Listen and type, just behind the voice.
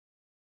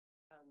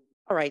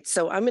All right,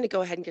 so I'm going to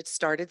go ahead and get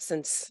started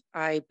since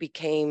I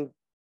became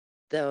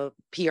the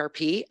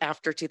PRP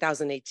after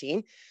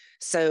 2018.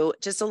 So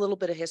just a little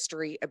bit of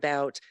history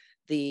about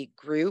the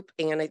group,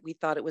 and we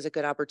thought it was a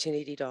good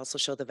opportunity to also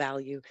show the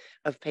value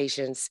of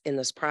patients in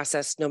this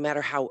process, no matter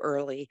how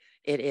early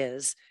it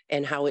is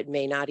and how it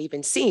may not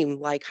even seem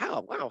like,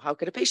 how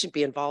could a patient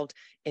be involved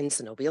in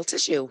synovial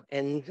tissue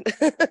and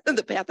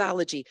the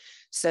pathology?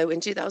 So in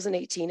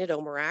 2018 at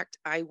OMERACT,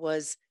 I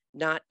was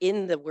not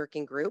in the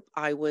working group.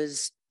 I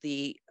was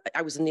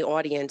in the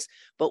audience,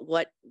 but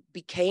what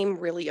became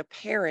really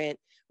apparent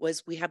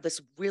was we have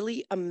this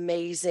really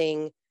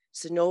amazing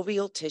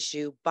synovial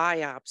tissue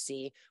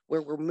biopsy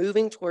where we're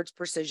moving towards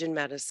precision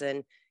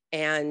medicine,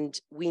 and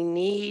we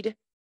need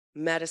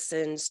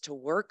medicines to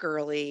work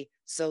early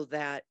so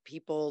that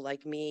people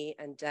like me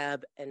and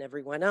Deb and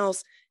everyone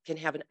else can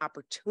have an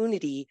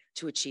opportunity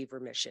to achieve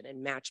remission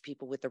and match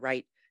people with the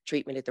right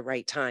treatment at the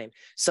right time.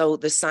 So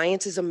the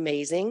science is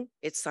amazing.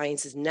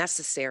 Science is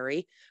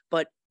necessary,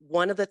 but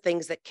one of the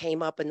things that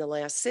came up in the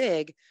last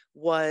SIG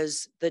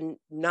was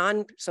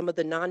some of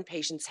the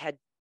non-patients had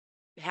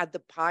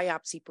the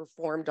biopsy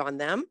performed on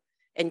them,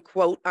 and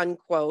quote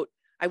unquote,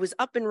 I was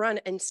up and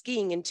running and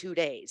skiing in 2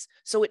 days.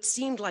 So it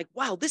seemed like,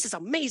 wow, this is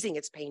amazing.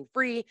 It's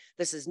pain-free.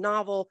 This is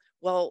novel.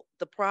 Well,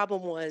 the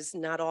problem was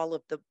not all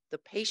of the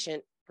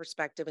patient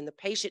perspective, and the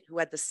patient who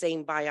had the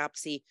same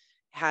biopsy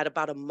had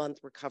about a month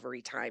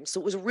recovery time.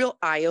 So it was a real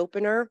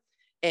eye-opener.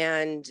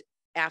 And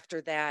after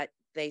that,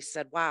 they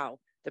said, wow,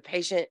 the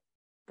patient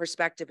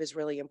perspective is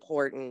really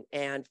important.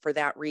 And for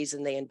that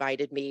reason, they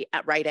invited me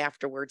right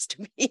afterwards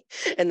to be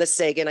in the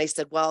SIG. And I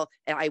said, well,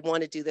 I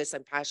want to do this.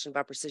 I'm passionate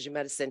about precision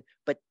medicine,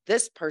 but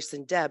this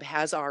person, Deb,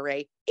 has RA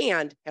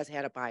and has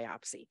had a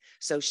biopsy.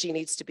 So she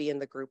needs to be in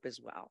the group as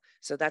well.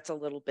 So that's a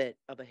little bit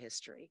of a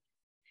history.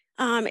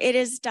 It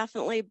has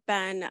definitely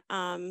been,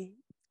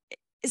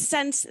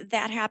 since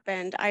that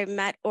happened, I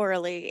met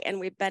Orly and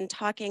we've been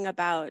talking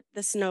about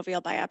the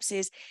synovial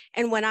biopsies.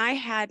 And when I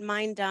had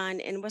mine done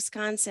in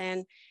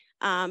Wisconsin,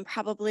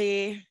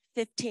 probably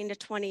 15 to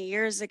 20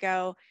 years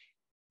ago,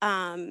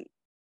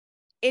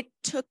 it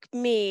took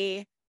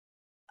me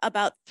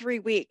about 3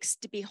 weeks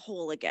to be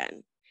whole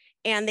again.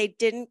 And they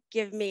didn't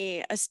give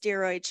me a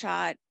steroid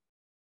shot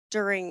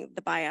during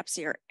the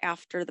biopsy or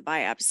after the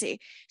biopsy.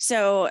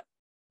 So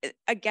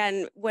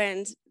again,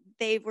 when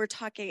they were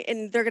talking,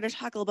 and they're going to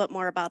talk a little bit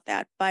more about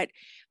that, but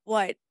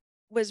what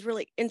was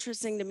really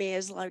interesting to me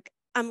is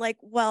I'm like,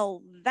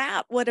 well,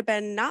 that would have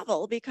been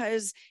novel,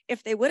 because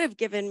if they would have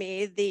given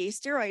me the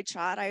steroid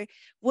shot, I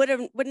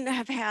wouldn't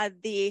have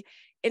had the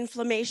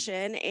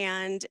inflammation,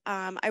 and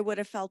I would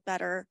have felt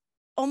better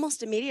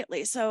almost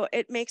immediately. So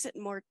it makes it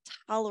more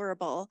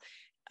tolerable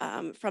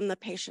from the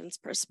patient's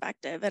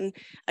perspective. And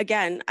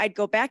again, I'd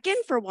go back in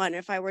for one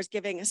if I was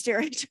giving a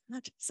steroid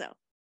shot. So.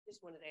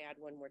 Just wanted to add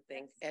one more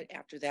thing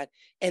after that.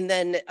 And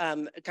then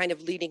kind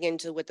of leading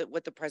into what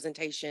the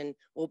presentation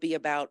will be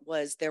about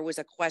was there was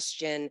a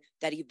question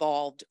that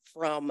evolved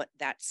from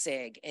that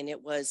SIG, and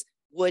it was,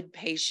 would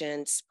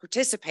patients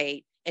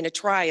participate in a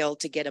trial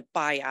to get a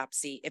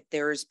biopsy if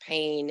there's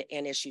pain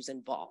and issues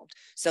involved?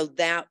 So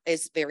that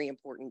is very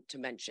important to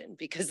mention,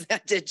 because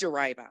that did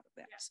derive out of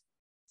that. Yeah.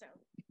 So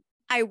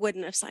I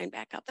wouldn't have signed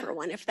back up for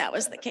one if that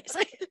was the case.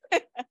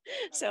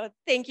 So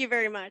thank you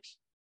very much.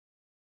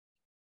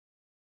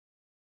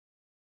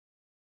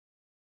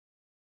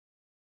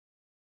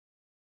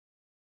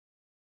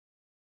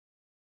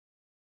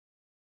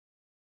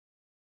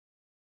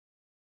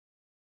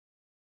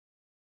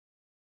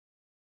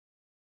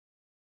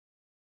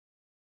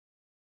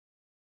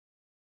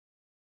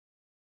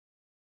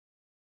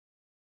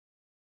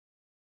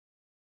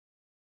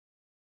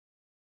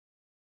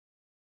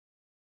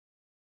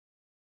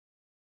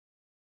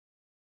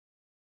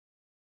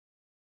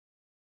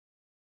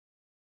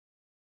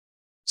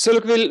 So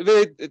look,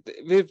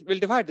 we'll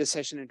divide this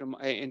session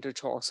into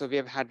talks. So we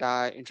have had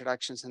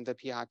introductions and the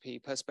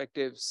PRP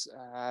perspectives.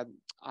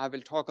 I will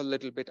talk a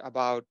little bit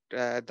about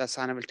the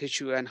synovial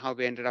tissue and how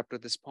we ended up to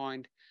this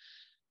point.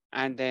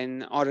 And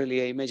then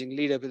orally, imaging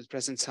leader will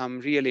present some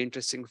really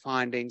interesting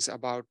findings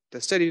about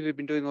the study we've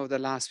been doing over the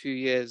last few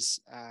years,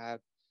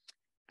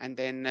 and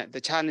then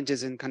the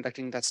challenges in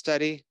conducting that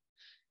study.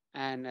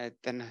 And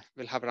then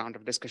we'll have a round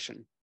of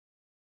discussion.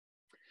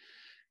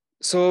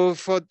 So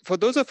for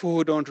those of you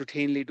who don't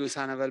routinely do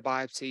synovial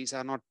biopsies,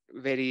 are not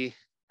very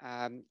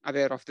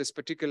aware of this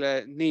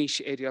particular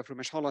niche area of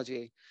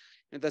rheumatology,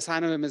 the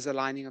synovium is the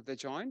lining of the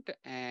joint,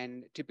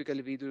 and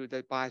typically we do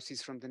the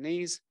biopsies from the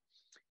knees,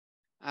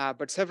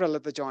 but several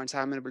of the joints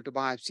are amenable to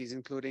biopsies,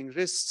 including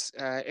wrists,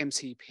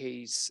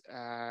 MCPs,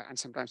 and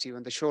sometimes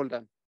even the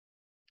shoulder.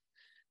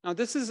 Now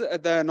this is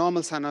the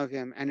normal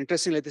synovium, and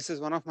interestingly, this is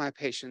one of my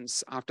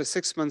patients after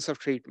 6 months of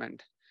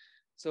treatment.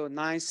 So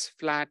nice,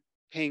 flat,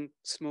 pink,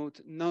 smooth,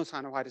 no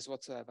synovitis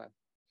whatsoever.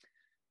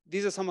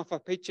 These are some of our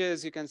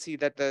pictures. You can see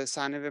that the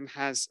synovium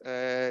has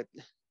a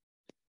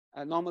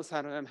normal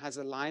synovium has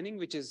a lining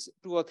which is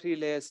 2 or 3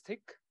 layers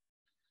thick,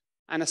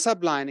 and a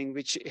sublining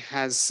which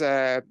has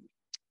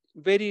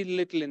very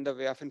little in the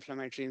way of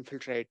inflammatory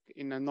infiltrate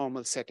in a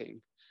normal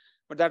setting.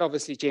 But that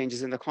obviously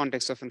changes in the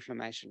context of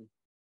inflammation.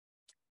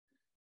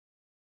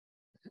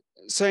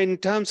 So in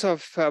terms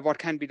of what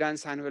can be done,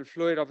 synovial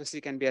fluid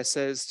obviously can be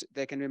assessed.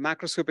 There can be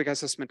macroscopic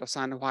assessment of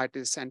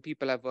synovitis, and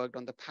people have worked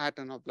on the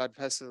pattern of blood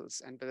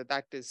vessels and whether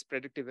that is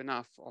predictive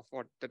enough of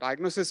what the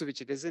diagnosis,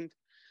 which it isn't.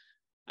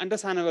 And the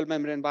synovial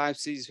membrane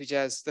biopsies, which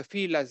as the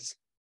field has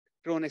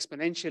grown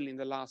exponentially in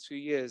the last few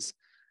years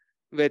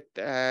with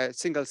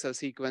single cell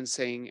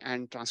sequencing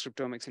and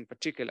transcriptomics in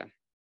particular.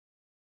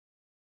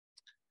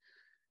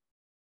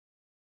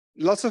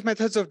 Lots of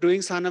methods of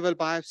doing synovial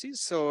biopsies.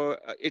 So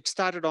it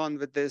started on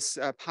with this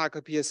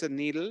Parker-Pearson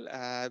needle,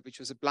 which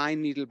was a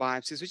blind needle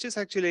biopsies, which is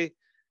actually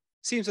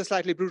seems a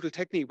slightly brutal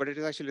technique, but it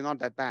is actually not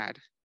that bad.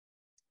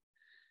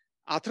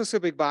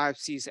 Arthroscopic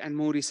biopsies, and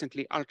more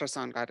recently,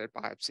 ultrasound-guided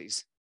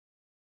biopsies.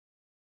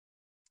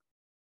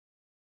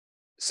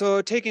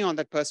 So taking on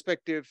that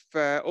perspective,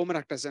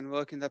 OMRAC doesn't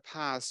work in the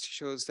past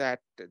shows that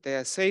they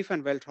are safe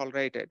and well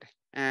tolerated.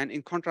 And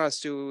in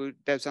contrast to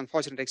Deb's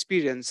unfortunate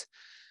experience,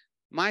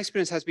 my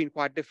experience has been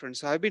quite different.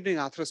 So I've been doing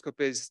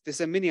arthroscopies. This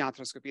is a mini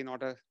arthroscopy,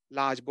 not a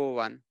large bore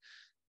one,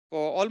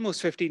 for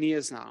almost 15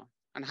 years now,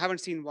 and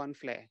haven't seen one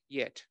flare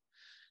yet.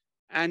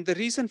 And the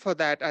reason for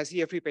that, I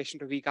see every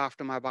patient a week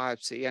after my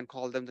biopsy and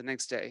call them the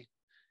next day.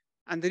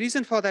 And the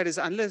reason for that is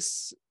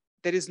unless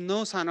there is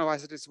no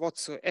synovitis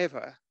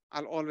whatsoever,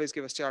 I'll always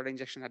give a steroid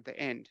injection at the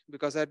end,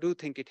 because I do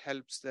think it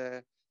helps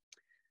the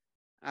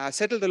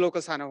settle the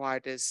local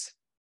synovitis,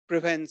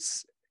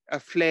 prevents a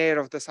flare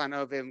of the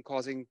synovium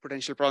causing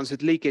potential problems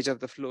with leakage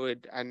of the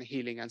fluid and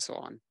healing and so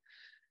on.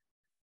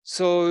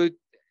 So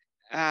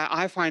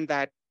I find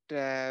that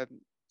that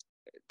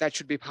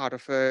should be part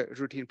of a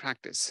routine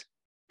practice.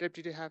 Deb,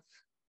 did you have?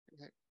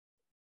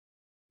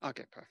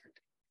 Okay, perfect.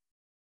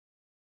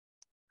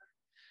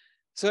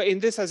 So in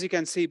this, as you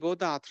can see, both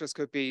the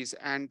arthroscopies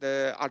and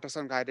the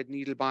ultrasound-guided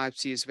needle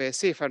biopsies were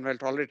safe and well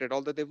tolerated,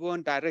 although they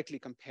weren't directly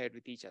compared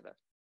with each other.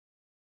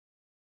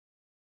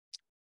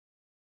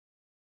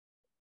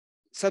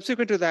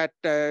 Subsequent to that,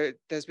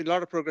 there's been a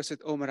lot of progress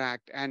with OMRAC,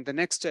 and the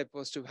next step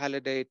was to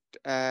validate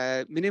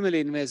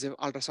minimally invasive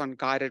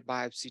ultrasound-guided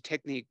biopsy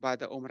technique by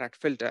the OMRAC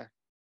filter.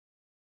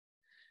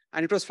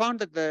 And it was found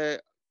that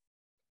the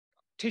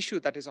tissue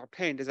that is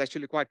obtained is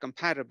actually quite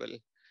comparable.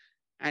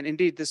 And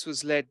indeed, this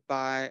was led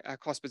by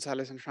Cosbit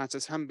Salas and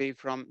Francis Humby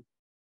from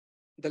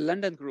the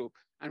London group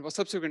and was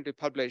subsequently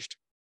published.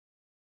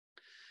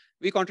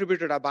 We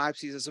contributed our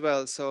biopsies as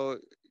well. So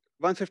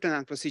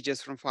 159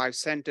 procedures from 5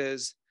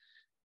 centers.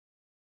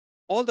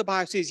 All the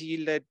biopsies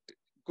yielded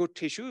good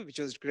tissue, which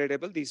was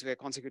gradable. These were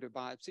consecutive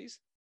biopsies.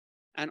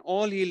 And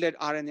all yielded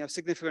RNA of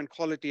significant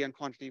quality and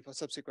quantity for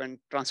subsequent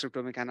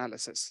transcriptomic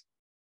analysis.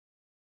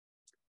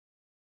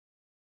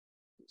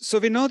 So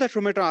we know that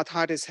rheumatoid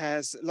arthritis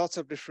has lots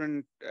of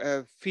different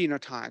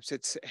phenotypes.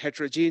 It's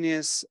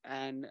heterogeneous,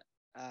 and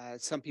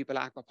some people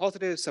are ACPA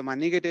positive, some are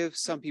negative,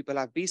 some people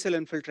have B cell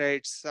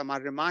infiltrates, some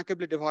are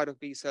remarkably devoid of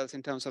B cells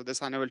in terms of the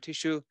synovial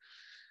tissue.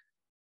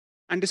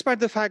 And despite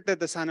the fact that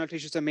the synovial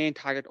tissue is the main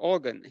target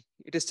organ,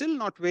 it is still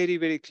not very,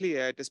 very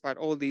clear, despite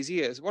all these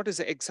years, what is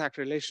the exact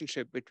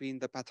relationship between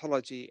the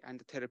pathology and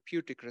the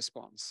therapeutic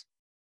response.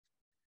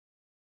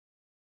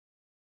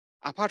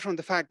 Apart from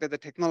the fact that the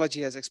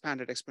technology has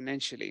expanded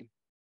exponentially.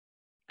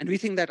 And we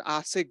think that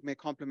RSIG may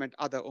complement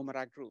other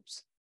OMRAC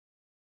groups.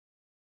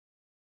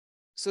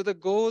 So the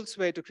goals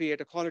were to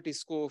create a quality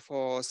score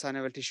for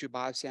synovial tissue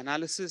biopsy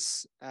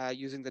analysis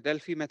using the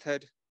Delphi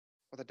method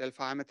or the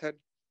Delphi method,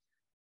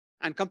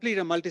 and complete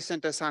a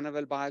multi-center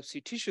synovial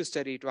biopsy tissue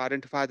study to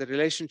identify the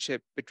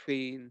relationship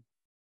between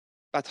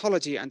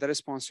pathology and the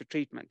response to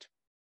treatment.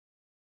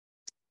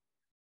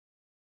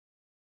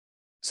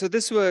 So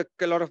this work,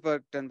 a lot of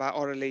work done by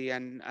Aurelie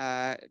and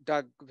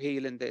Doug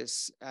Hale in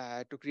this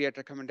to create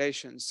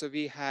recommendations. So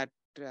we had,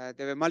 there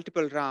were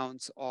multiple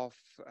rounds of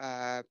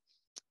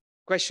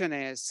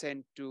questionnaires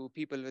sent to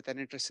people with an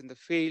interest in the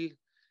field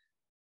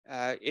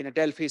in a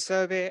Delphi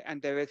survey,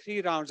 and there were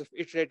 3 rounds of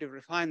iterative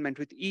refinement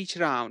with each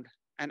round,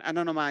 and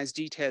anonymized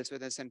details were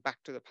then sent back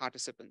to the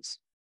participants.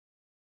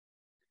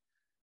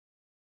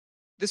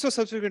 This was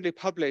subsequently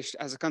published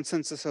as a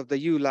consensus of the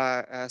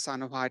EULA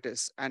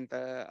synovitis and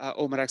the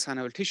OMRAC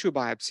synovial tissue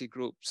biopsy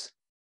groups.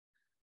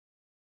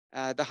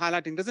 The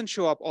highlighting doesn't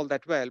show up all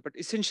that well, but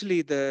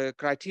essentially the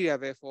criteria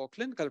were for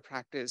clinical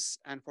practice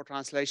and for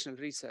translational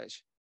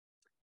research.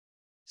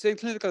 So in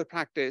clinical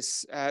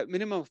practice,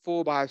 minimum of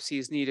 4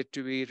 biopsies needed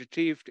to be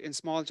retrieved in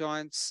small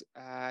joints,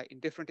 in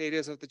different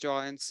areas of the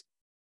joints.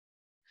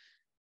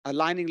 A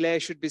lining layer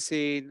should be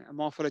seen, a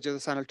morphology of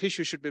the synovial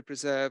tissue should be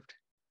preserved.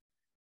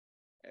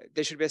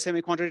 There should be a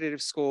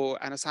semi-quantitative score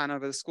and a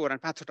synovial score,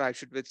 and pathotype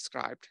should be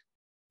described.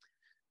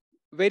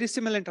 Very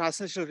similar in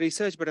translational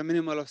research, but a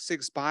minimal of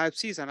 6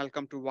 biopsies, and I'll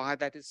come to why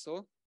that is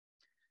so.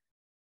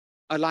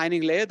 A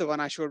lining layer, the one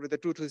I showed with the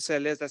 2 to 3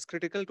 cell layers, that's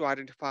critical to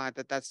identify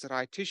that that's the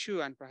right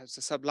tissue and perhaps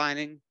the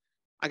sublining.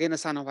 Again, a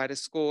synovitis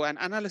score, and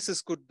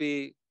analysis could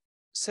be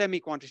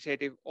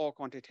semi-quantitative or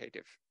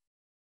quantitative.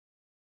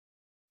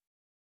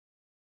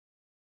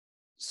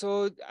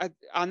 So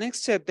our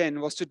next step then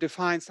was to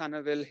define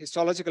Synovial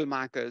histological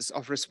markers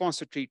of response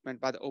to treatment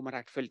by the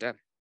OMERACT filter.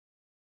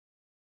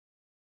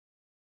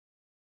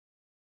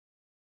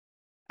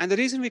 And the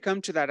reason we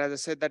come to that, as I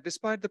said, that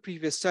despite the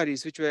previous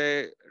studies, which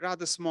were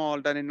rather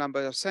small, done in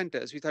number of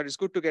centers, we thought it's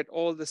good to get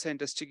all the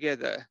centers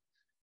together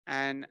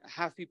and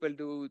have people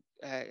do,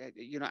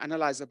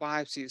 analyze the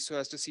biopsies so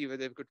as to see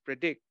whether they could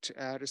predict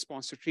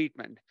response to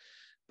treatment.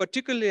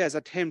 Particularly as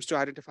attempts to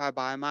identify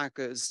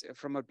biomarkers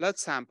from a blood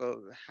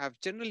sample have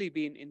generally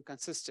been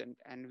inconsistent,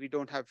 and we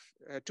don't have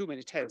too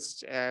many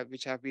tests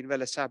which have been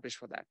well established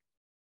for that.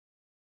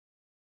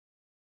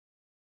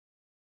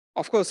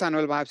 Of course,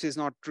 synovial biopsy is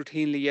not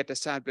routinely yet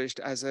established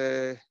as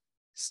a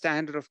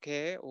standard of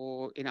care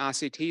or in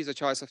RCTs, a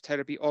choice of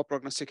therapy or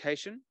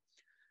prognostication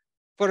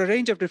for a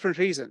range of different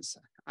reasons.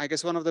 I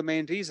guess one of the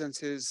main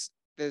reasons is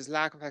there's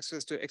lack of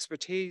access to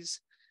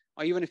expertise,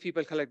 or even if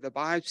people collect the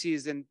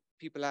biopsies, then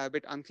people are a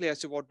bit unclear as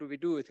to what do we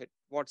do with it,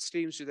 what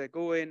streams do they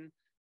go in,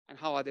 and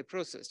how are they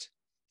processed.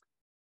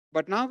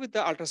 But now with the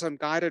ultrasound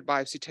guided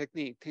biopsy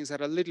technique, things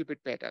are a little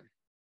bit better.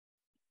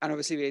 And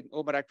obviously in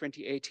OMERACT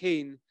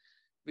 2018,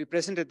 we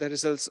presented the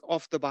results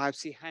of the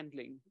biopsy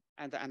handling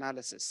and the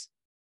analysis.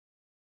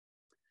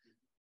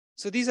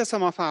 So these are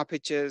some of our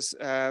pictures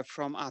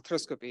from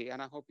arthroscopy,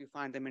 and I hope you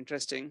find them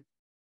interesting.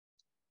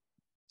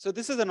 So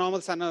this is a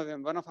normal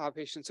synovium, one of our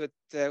patients with,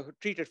 who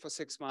treated for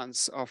 6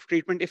 months of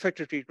treatment,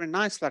 effective treatment,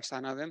 nice flat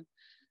synovium.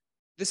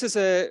 This is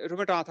a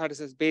rheumatoid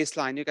arthritis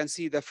baseline. You can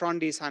see the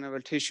frondy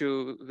synovial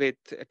tissue with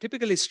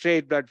typically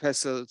straight blood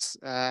vessels.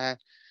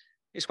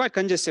 It's quite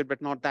congested,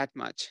 but not that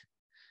much.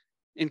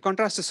 In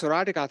contrast to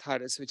psoriatic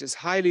arthritis, which is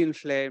highly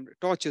inflamed,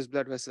 tortuous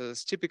blood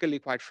vessels, typically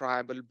quite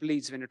friable,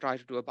 bleeds when you try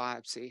to do a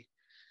biopsy.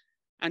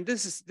 And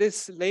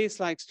this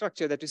lace-like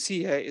structure that you see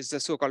here is the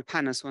so-called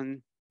pannus,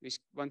 which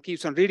one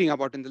keeps on reading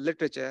about in the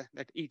literature,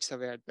 that eats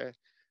away at the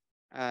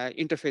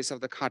interface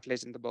of the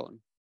cartilage and the bone.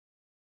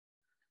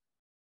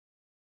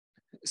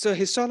 So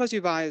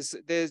histology-wise,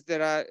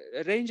 there are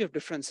a range of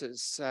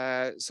differences.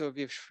 So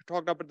we've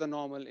talked about the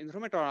normal. In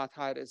rheumatoid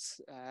arthritis,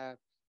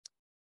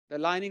 the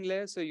lining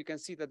layer, so you can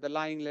see that the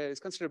lining layer is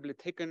considerably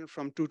thickened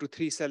from 2 to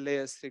 3 cell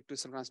layers thick to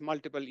sometimes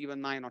multiple,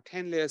 even 9 or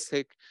 10 layers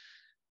thick.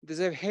 There's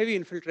a heavy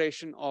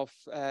infiltration of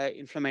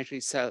inflammatory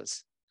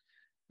cells,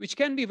 which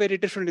can be very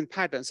different in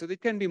pattern. So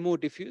it can be more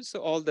diffuse, so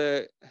all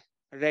the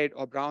red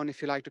or brown,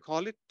 if you like to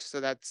call it.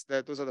 So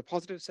those are the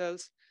positive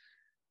cells.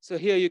 So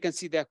here you can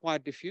see they're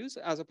quite diffuse,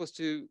 as opposed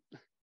to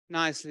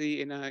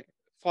nicely in a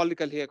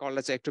follicle here called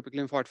as ectopic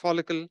lymphoid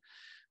follicle.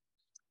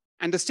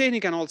 And the staining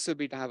can also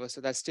be diverse.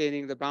 So that's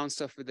staining the brown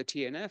stuff with the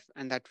TNF,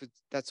 and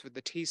that's with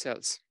the T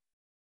cells.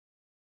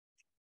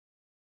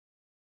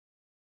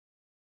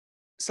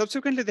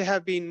 Subsequently, there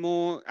have been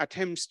more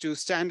attempts to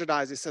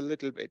standardize this a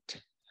little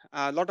bit.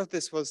 A lot of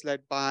this was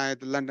led by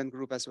the London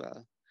group as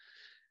well.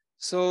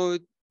 So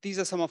these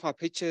are some of our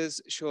pictures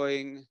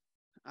showing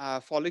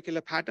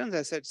follicular patterns.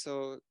 I said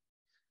so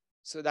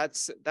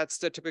that's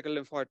the typical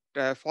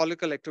lymphoid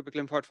follicle, ectopic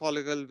lymphoid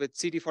follicle with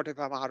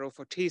CD45RO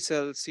for T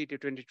cells,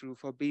 CD22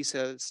 for B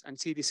cells, and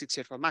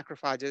CD68 for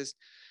macrophages,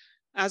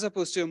 as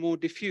opposed to a more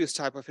diffuse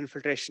type of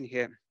infiltration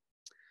here.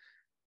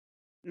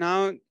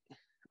 Now,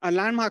 a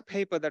landmark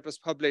paper that was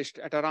published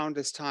at around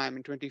this time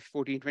in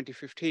 2014,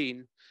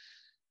 2015,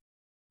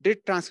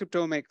 did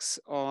transcriptomics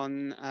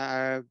on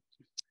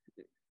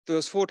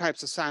those 4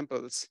 types of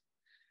samples.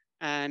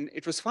 And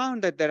it was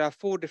found that there are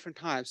 4 different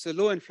types. So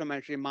low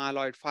inflammatory,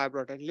 myeloid,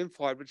 fibroid, and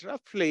lymphoid, which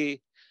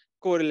roughly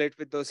correlate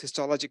with those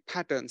histologic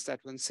patterns that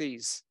one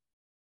sees.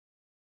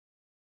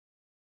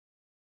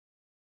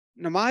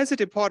 Now, why is it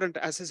important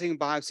assessing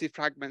biopsy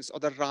fragments or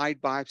the right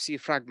biopsy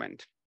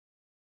fragment?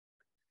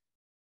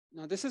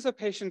 Now, this is a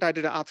patient I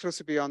did an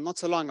arthroscopy on not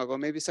so long ago,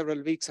 maybe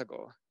several weeks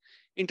ago.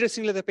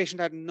 Interestingly, the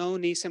patient had no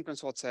knee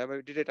symptoms whatsoever.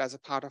 We did it as a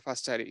part of our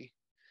study.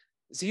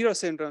 0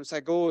 symptoms. I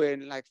go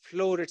in like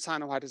florid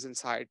synovitis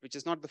inside, which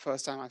is not the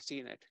first time I've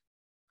seen it.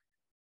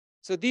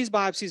 So these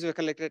biopsies were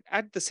collected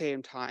at the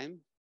same time,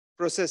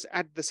 processed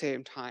at the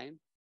same time.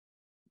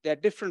 There are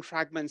different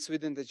fragments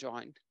within the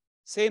joint,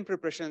 same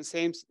preparation,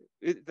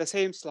 the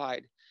same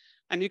slide.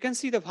 And you can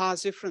see the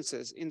vast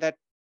differences in that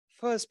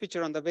first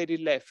picture on the very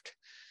left.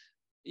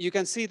 You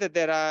can see that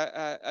there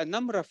are a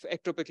number of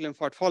ectopic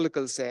lymphoid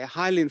follicles there,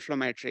 highly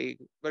inflammatory,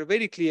 but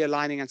very clear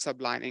lining and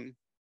sublining.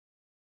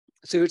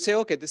 So you would say,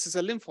 okay, this is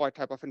a lymphoid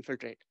type of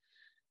infiltrate.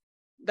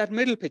 That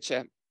middle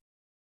picture,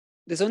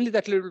 there's only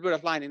that little bit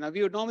of lining. Now,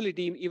 we would normally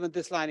deem even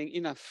this lining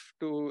enough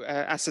to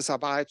assess our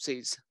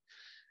biopsies.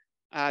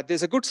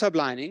 There's a good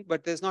sublining,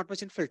 but there's not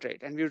much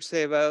infiltrate. And we would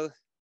say, well,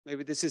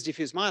 maybe this is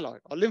diffuse myeloid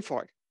or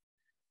lymphoid.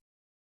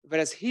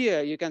 Whereas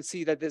here, you can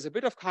see that there's a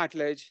bit of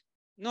cartilage,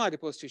 no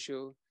adipose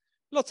tissue,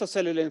 lots of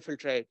cellular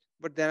infiltrate,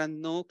 but there are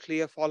no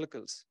clear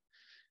follicles.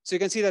 So you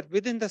can see that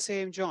within the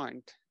same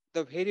joint,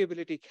 the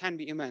variability can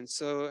be immense.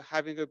 So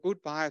having a good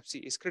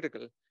biopsy is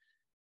critical.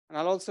 And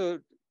I'll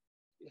also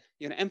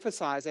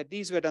emphasize that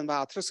these were done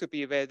by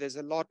arthroscopy, where there's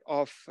a lot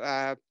of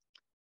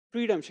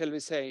freedom, shall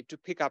we say, to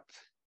pick up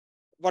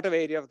whatever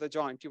area of the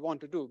joint you want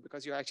to do,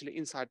 because you're actually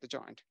inside the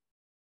joint.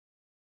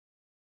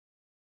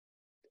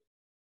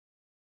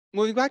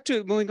 moving back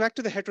to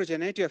the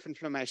heterogeneity of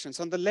inflammation.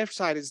 So on the left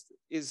side is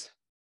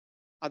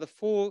a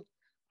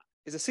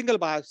single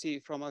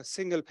biopsy from a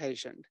single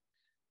patient,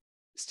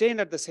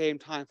 stained at the same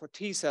time for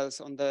T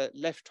cells on the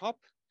left top,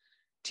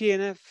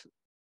 TNF,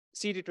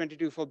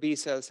 CD22 for B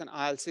cells, and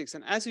IL-6.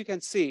 And as you can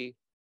see,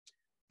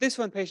 this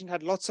one patient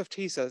had lots of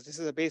T cells. This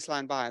is a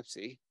baseline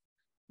biopsy,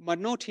 but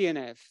no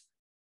TNF,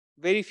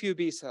 very few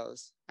B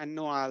cells, and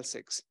no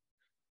IL-6.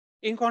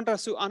 In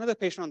contrast to another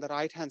patient on the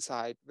right-hand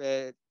side,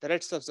 where the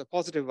red stuff's a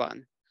positive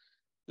one,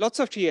 lots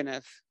of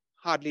TNF,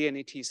 hardly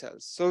any T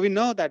cells. So we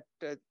know that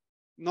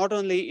not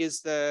only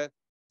is the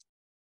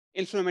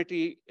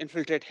inflammatory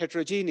infiltrate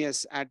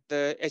heterogeneous at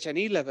the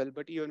H&E level,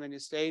 but even when you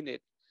stain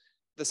it,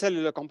 the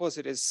cellular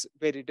composite is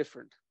very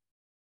different.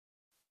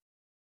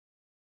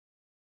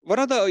 One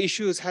of the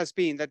issues has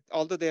been that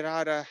although there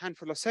are a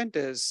handful of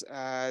centers,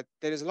 there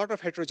is a lot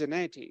of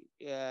heterogeneity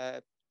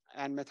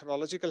and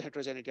methodological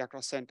heterogeneity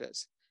across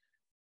centers.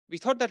 We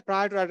thought that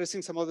prior to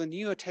addressing some of the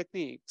newer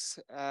techniques,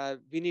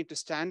 we need to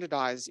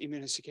standardize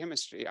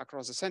immunohistochemistry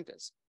across the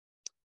centers.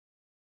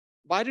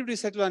 Why did we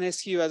settle on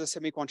SQ as a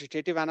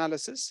semi-quantitative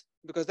analysis?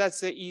 Because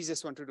that's the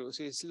easiest one to do.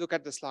 So you look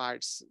at the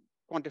slides,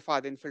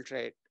 quantify the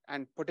infiltrate,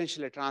 and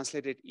potentially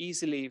translate it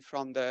easily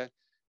from the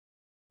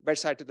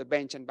bedside to the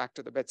bench and back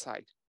to the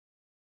bedside.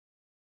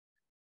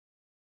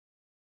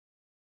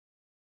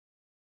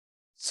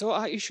 So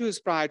our issues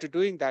prior to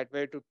doing that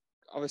were to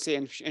obviously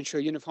ensure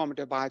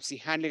uniformity of biopsy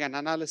handling and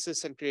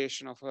analysis and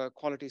creation of a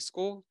quality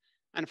score,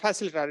 and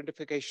facilitate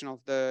identification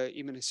of the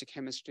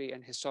immunohistochemistry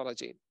and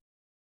histology.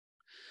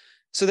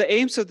 So the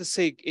aims of the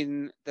SIG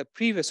in the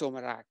previous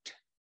OMER Act,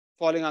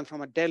 following on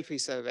from a Delphi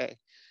survey,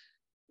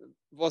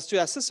 was to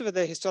assess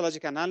whether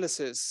histologic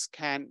analysis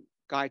can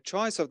guide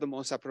choice of the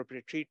most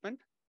appropriate treatment,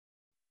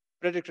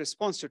 predict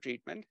response to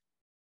treatment,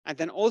 and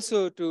then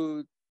also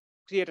to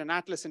create an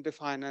atlas and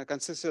define a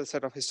consistent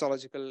set of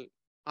histological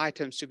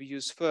items to be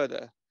used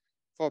further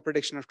for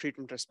prediction of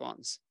treatment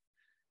response.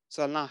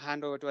 So I'll now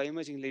hand over to our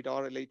imaging lead,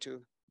 Aurelie,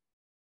 to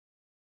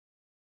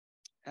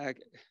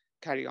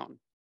carry on.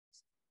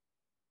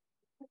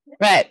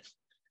 Right.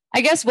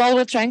 I guess while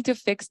we're trying to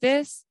fix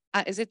this,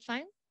 is it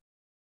fine?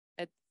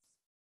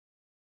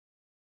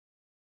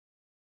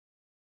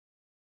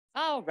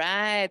 All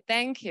right,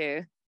 thank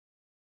you.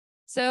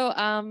 So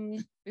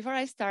before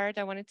I start,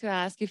 I wanted to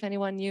ask if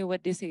anyone knew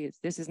what this is.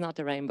 This is not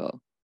a rainbow.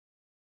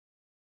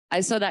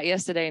 I saw that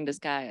yesterday in the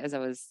sky as I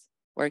was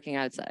working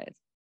outside.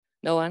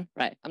 No one?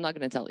 Right, I'm not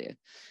going to tell you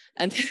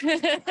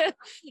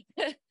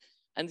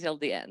until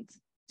the end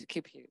to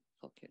keep you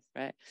focused,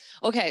 right?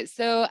 Okay,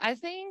 so I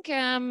think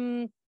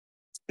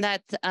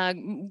that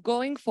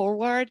going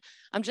forward,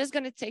 I'm just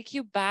going to take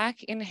you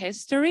back in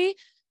history.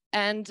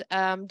 And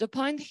the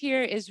point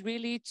here is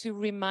really to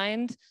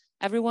remind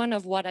everyone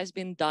of what has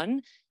been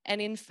done. And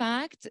in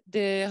fact,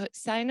 the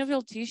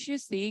synovial tissue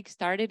SIG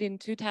started in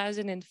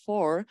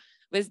 2004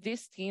 with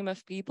this team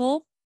of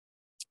people.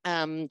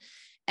 The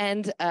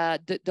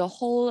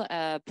whole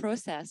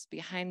process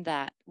behind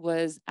that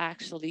was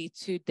actually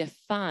to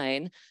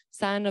define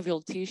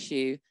synovial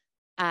tissue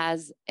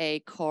as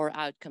a core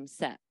outcome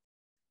set,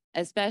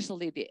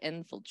 especially the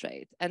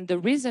infiltrate. And the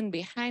reason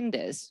behind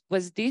this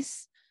was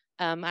this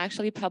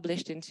actually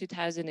published in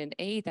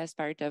 2008 as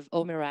part of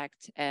OMER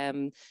Act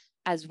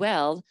as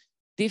well,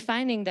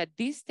 defining that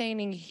this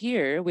staining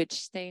here, which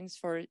stands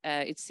for,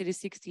 it's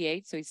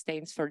CD68, so it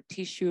stands for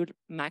tissue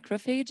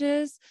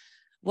macrophages,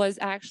 was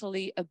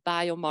actually a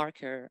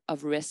biomarker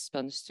of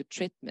response to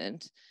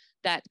treatment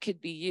that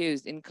could be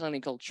used in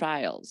clinical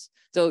trials.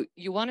 So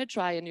you want to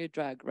try a new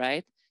drug,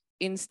 right?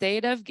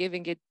 Instead of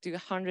giving it to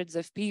hundreds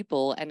of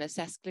people and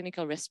assess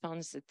clinical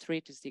response at 3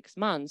 to 6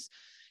 months,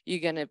 you're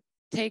going to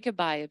take a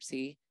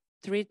biopsy,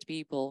 treat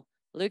people,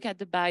 look at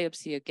the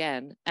biopsy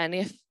again, and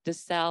if the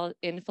cell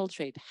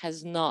infiltrate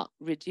has not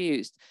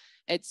reduced,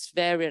 it's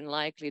very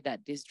unlikely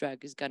that this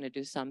drug is going to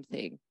do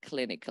something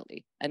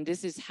clinically. And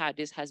this is how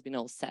this has been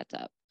all set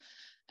up.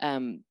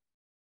 And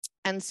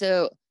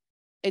so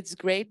it's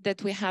great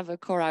that we have a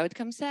core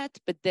outcome set,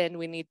 but then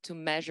we need to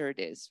measure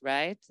this,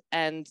 right?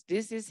 And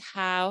this is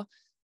how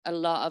a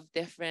lot of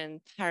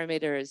different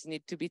parameters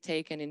need to be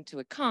taken into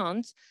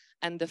account.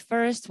 And the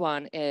first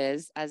one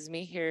is, as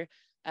Mihir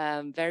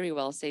very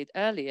well said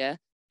earlier,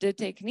 the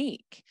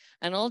technique.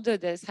 And although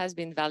this has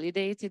been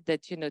validated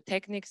that, you know,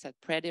 techniques are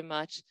pretty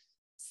much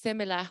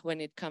similar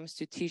when it comes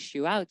to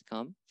tissue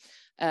outcome,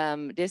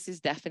 this is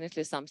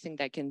definitely something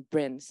that can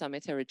bring some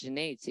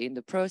heterogeneity in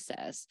the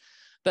process.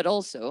 But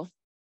also,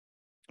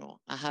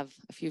 I have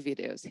a few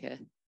videos here.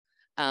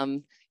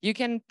 You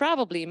can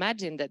probably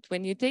imagine that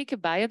when you take a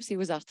biopsy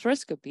with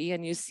arthroscopy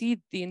and you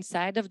see the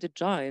inside of the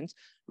joint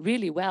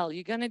really well,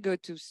 you're gonna go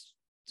to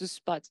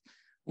spots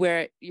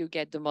where you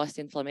get the most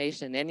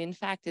inflammation. And in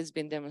fact, it's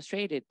been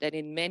demonstrated that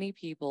in many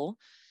people,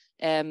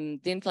 the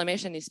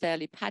inflammation is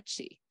fairly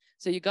patchy.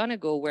 So you're gonna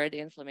go where the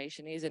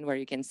inflammation is and where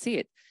you can see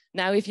it.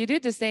 Now, if you do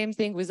the same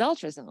thing with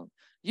ultrasound,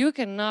 you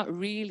cannot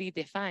really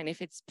define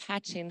if it's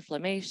patchy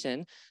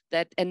inflammation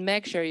and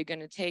make sure you're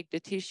gonna take the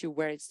tissue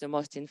where it's the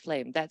most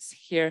inflamed. That's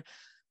here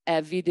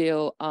a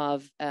video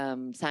of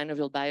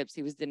synovial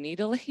biopsy with the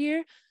needle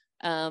here.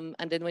 And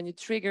then when you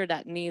trigger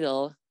that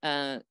needle,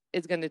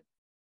 it's going to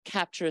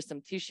capture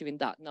some tissue in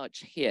that notch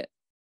here,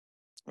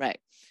 right?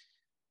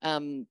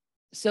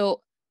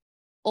 So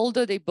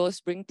although they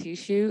both bring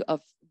tissue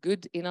of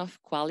good enough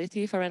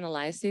quality for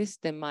analysis,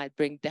 they might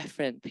bring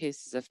different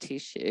pieces of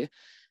tissue.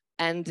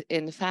 And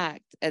in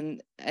fact,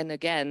 and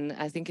again,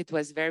 I think it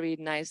was very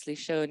nicely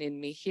shown in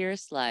me here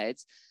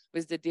slides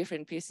with the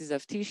different pieces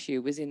of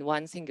tissue within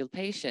one single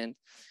patient.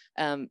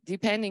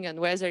 Depending on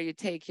whether you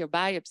take your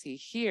biopsy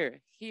here,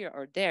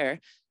 or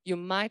there, you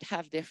might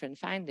have different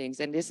findings.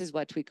 And this is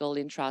what we call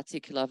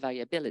intra-articular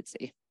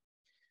variability.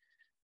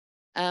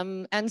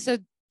 And so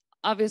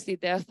obviously,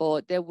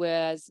 therefore, there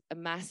was a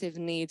massive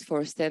need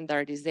for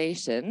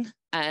standardization.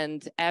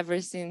 And ever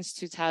since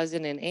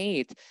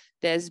 2008,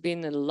 there's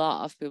been a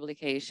lot of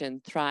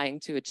publication trying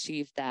to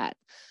achieve that,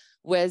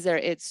 whether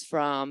it's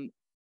from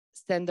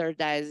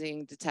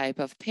standardizing the type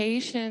of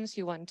patients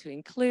you want to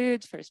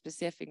include for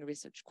specific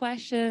research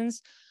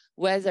questions,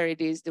 whether it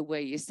is the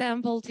way you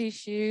sample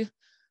tissue,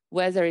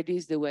 whether it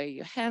is the way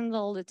you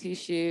handle the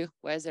tissue,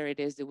 whether it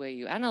is the way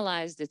you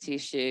analyze the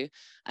tissue.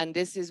 And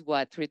this is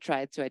what we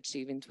tried to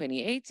achieve in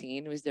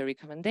 2018 with the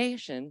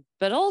recommendation,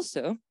 but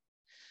also,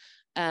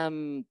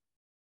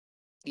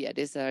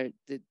 these are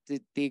the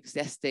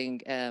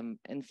existing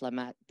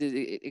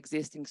the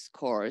existing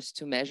scores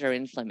to measure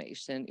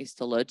inflammation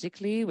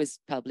histologically with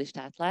published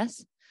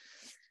atlas.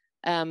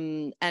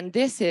 And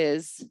this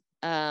is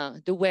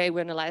the way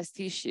we analyze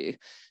tissue.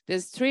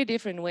 There's 3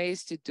 different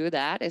ways to do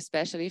that,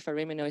 especially for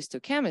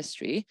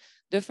immunohistochemistry.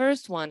 The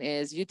first one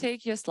is you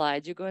take your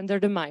slide, you go under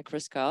the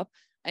microscope,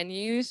 and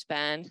you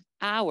spend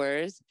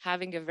hours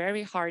having a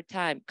very hard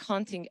time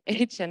counting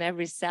each and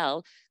every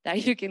cell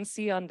that you can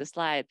see on the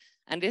slide.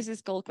 And this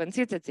is called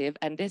quantitative,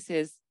 and this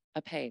is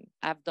a pain.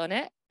 I've done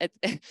it.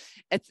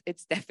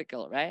 It's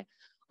difficult, right?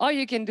 Or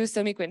you can do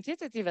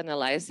semi-quantitative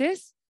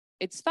analysis.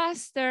 It's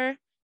faster.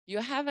 You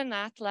have an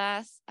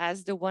atlas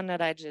as the one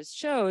that I just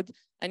showed,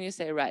 and you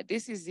say, right,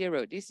 this is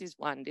 0, this is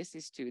 1, this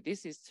is 2,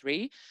 this is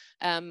 3.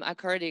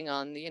 According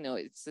on,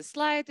 it's a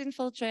slight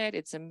infiltrate,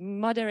 it's a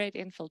moderate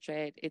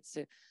infiltrate, it's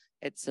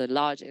a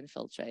large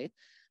infiltrate.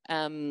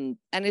 And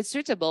it's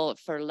suitable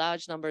for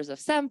large numbers of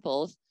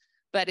samples,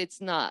 but it's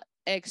not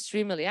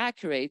extremely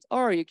accurate.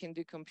 Or you can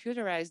do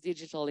computerized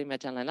digital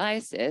image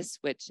analysis,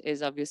 which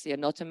is obviously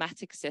an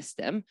automatic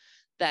system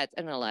that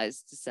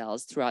analyzes the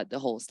cells throughout the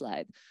whole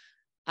slide.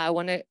 I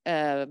want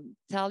to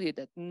tell you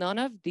that none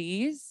of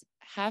these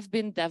have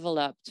been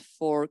developed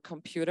for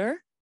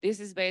computer. This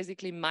is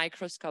basically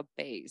microscope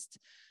based.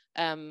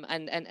 And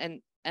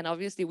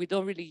obviously we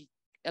don't really,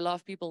 a lot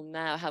of people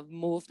now have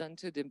moved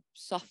onto the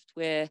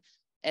software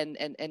and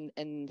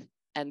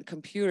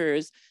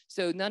computers.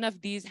 So none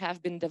of these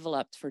have been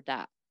developed for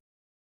that,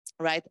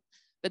 right?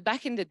 But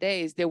back in the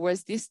days, there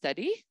was this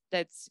study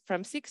that's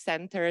from 6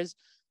 centers,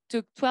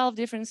 took 12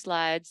 different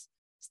slides,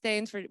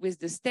 stained with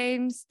the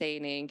same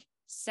staining,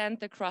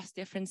 sent across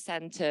different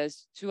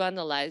centers to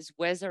analyze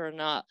whether or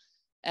not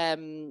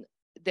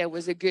there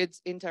was a good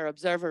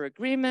inter-observer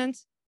agreement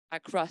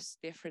across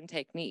different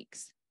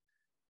techniques.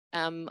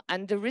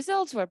 And the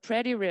results were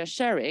pretty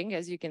reassuring,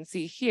 as you can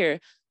see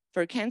here.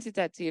 For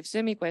quantitative,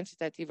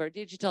 semi-quantitative, or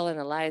digital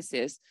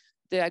analysis,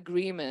 the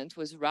agreement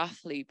was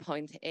roughly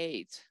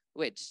 0.8,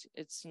 which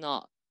it's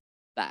not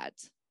bad.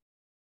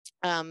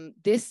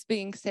 This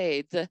being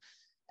said,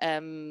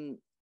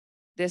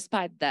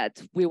 despite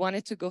that, we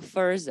wanted to go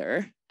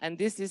further, and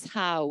this is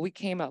how we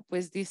came up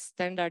with this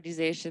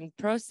standardization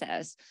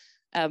process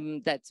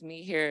that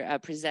me here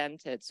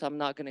presented, so I'm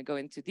not going to go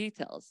into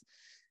details.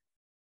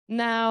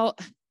 Now,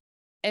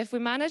 if we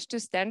manage to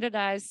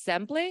standardize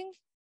sampling,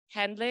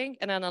 handling,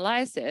 and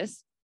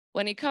analysis,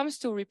 when it comes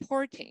to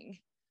reporting,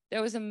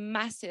 there was a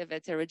massive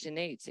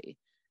heterogeneity.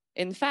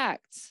 In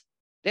fact,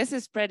 this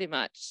is pretty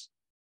much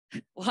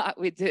what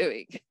we're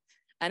doing,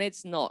 and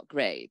it's not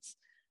great.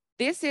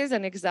 This is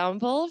an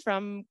example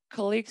from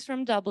colleagues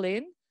from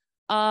Dublin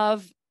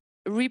of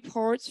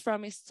reports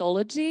from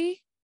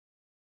histology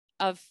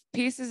of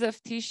pieces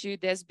of tissue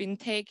that's been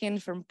taken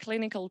from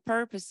clinical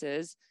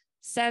purposes,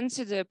 sent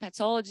to the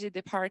pathology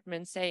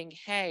department saying,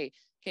 hey,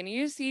 can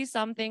you see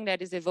something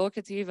that is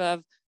evocative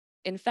of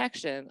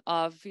infection,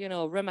 of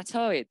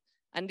rheumatoid?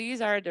 And these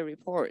are the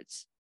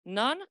reports.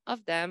 None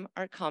of them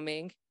are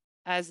coming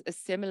as a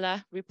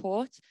similar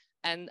report.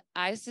 And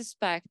I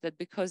suspect that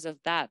because of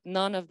that,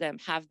 none of them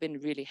have been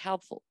really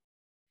helpful.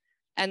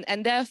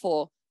 And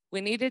therefore, we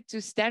needed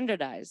to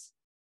standardize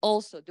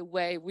also the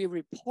way we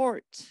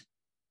report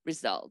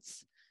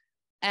results.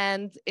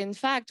 And in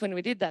fact, when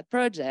we did that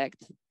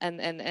project,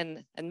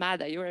 and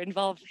Mada, you were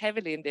involved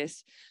heavily in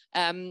this,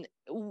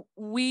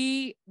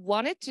 we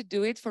wanted to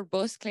do it for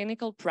both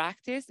clinical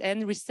practice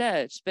and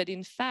research. But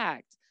in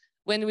fact,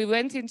 when we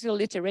went into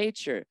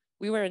literature,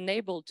 we were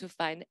unable to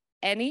find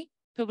any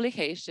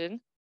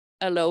publication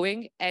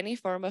allowing any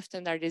form of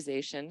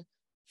standardization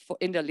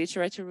in the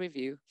literature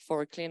review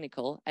for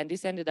clinical, and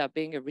this ended up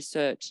being a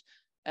research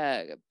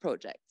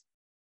project.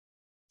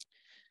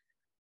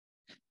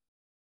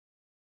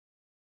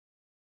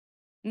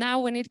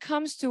 Now, when it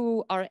comes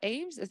to our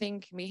aims, I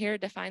think Mihir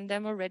defined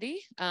them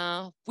already.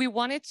 We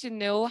wanted to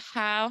know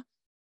how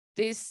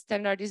these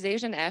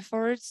standardization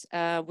efforts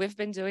we've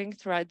been doing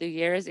throughout the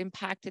years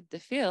impacted the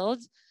field.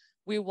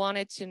 We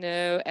wanted to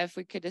know if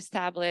we could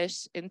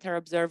establish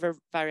inter-observer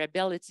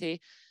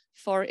variability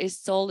for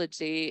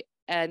histology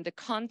and the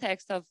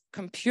context of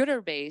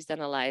computer-based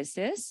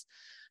analysis.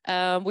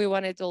 We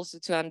wanted also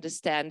to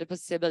understand the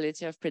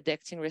possibility of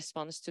predicting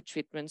response to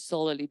treatment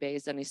solely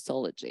based on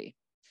histology.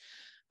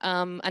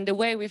 And the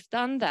way we've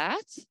done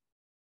that,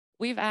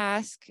 we've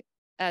asked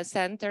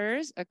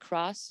centers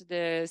across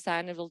the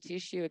synovial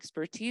tissue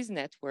expertise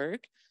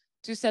network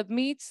to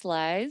submit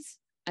slides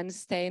and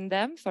stain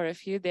them for a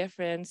few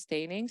different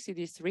stainings,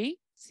 CD3,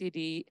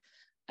 CD20,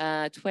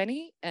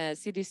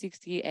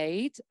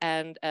 CD68,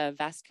 and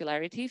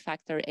vascularity,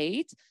 factor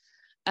 8.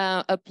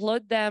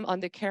 Upload them on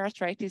the Care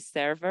Arthritis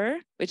server,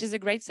 which is a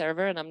great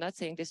server, and I'm not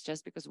saying this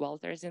just because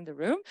Walter is in the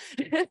room.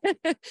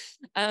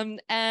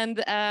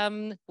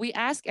 We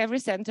ask every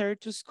center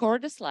to score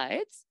the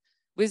slides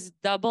with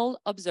double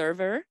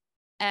observer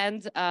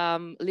and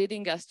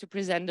leading us to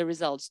present the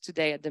results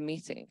today at the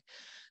meeting.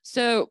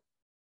 So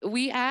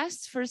we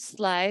asked for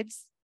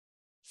slides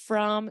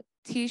from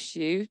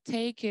tissue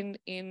taken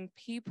in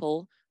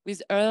people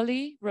with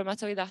early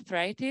rheumatoid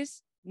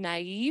arthritis,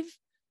 naive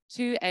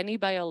to any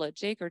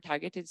biologic or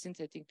targeted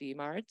synthetic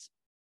DMARDs,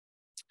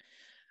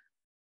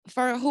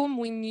 for whom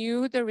we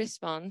knew the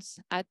response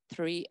at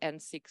 3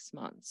 and 6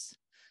 months,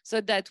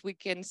 so that we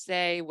can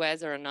say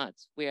whether or not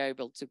we are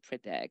able to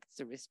predict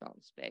the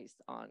response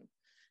based on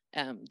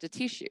the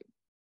tissue.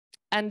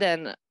 And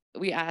then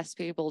we ask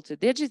people to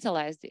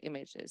digitalize the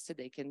images so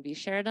they can be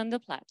shared on the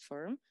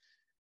platform.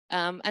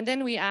 And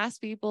then we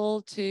ask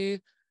people to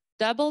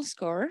double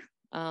score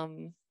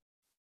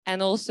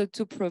and also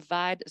to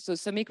provide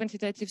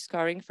semi-quantitative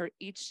scoring for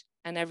each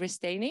and every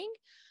staining,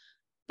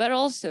 but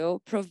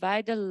also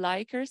provide a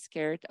Likert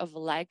scale of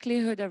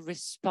likelihood of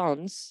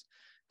response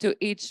to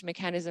each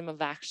mechanism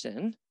of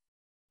action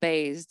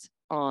based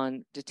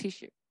on the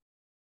tissue.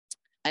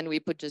 And we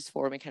put just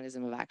 4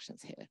 mechanism of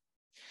actions here.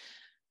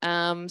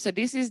 So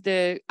this is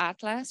the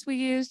atlas we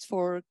used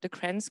for the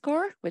CREN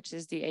score, which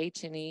is the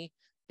H&E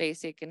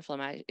basic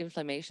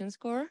inflammation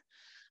score.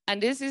 And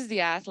this is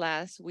the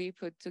atlas we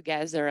put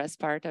together as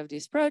part of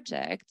this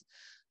project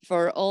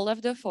for all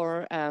of the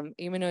 4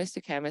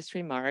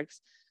 immunohistochemistry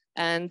marks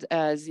and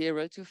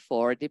 0 to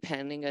 4,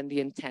 depending on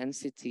the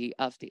intensity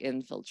of the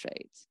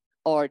infiltrate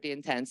or the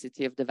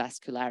intensity of the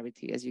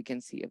vascularity, as you can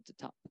see at the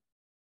top.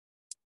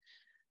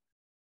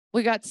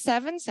 We got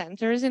 7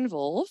 centers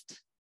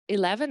involved,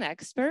 11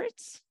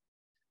 experts,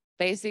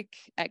 basic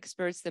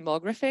experts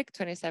demographic,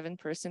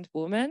 27%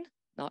 women,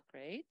 not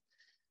great.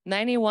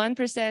 91%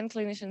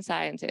 clinician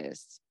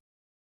scientists.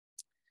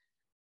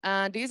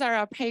 These are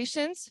our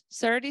patients,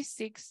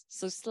 36,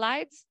 so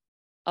slides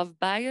of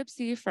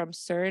biopsy from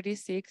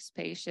 36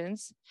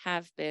 patients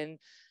have been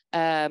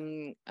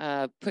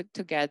put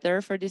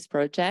together for this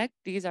project.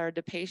 These are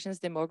the patients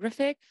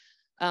demographic.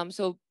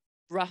 So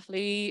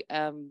roughly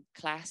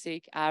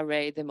classic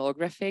array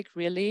demographic,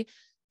 really.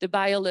 The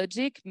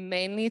biologic,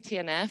 mainly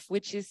TNF,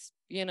 which is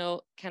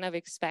kind of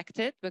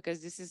expected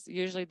because this is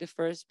usually the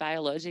first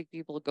biologic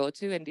people go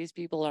to, and these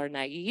people are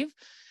naive.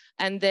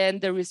 And then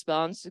the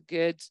response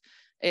good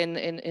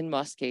in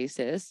most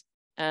cases.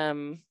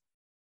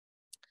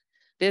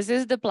 This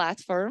is the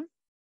platform.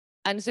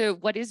 And so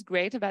what is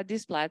great about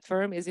this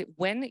platform is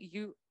when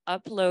you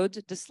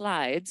upload the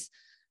slides,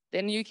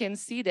 then you can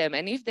see them.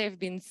 And if they've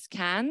been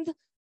scanned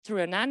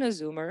through a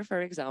nanozoomer,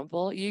 for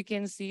example, you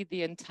can see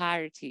the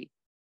entirety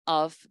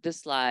of the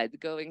slide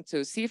going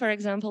to see, for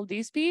example,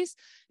 this piece.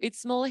 It's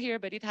small here,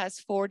 but it has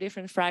 4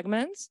 different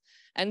fragments.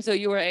 And so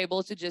you were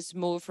able to just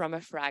move from a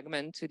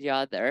fragment to the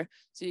other.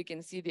 So you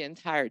can see the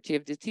entirety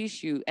of the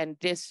tissue, and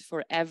this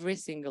for every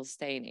single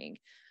staining.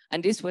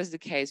 And this was the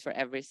case for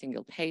every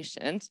single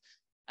patient.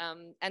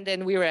 And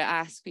then we were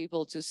asked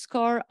people to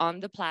score on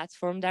the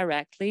platform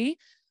directly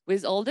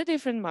with all the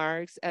different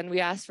marks. And we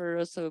asked for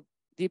also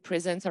the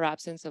presence or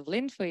absence of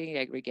lymphoid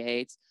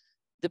aggregates,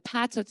 the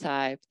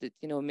pathotype that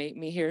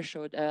Mihir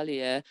showed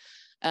earlier,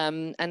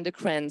 and the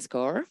CREN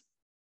score,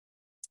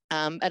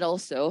 and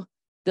also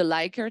the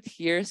Likert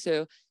here.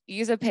 So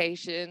is a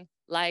patient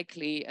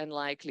likely and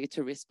unlikely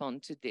to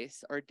respond to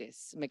this or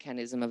this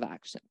mechanism of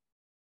action?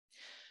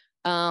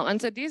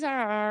 And so these are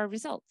our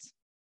results.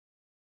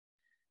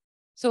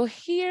 So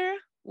here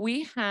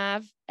we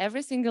have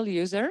every single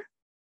user,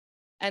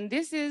 and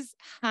this is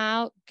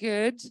how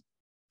good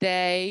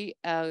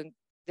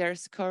their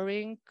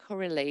scoring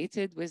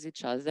correlated with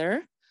each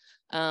other.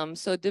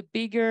 So the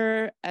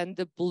bigger and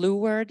the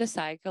bluer the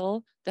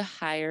cycle, the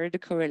higher the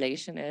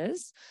correlation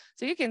is.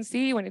 So you can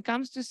see when it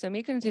comes to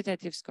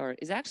semi-quantitative score,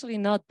 it's actually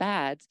not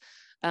bad.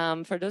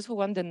 For those who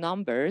want the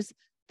numbers,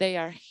 they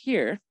are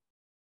here.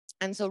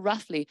 And so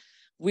roughly,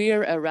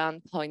 we're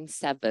around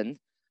 0.7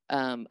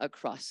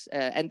 across.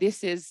 And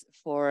this is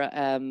for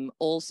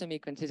all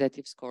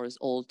semi-quantitative scores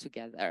all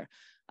together.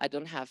 I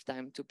don't have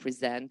time to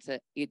present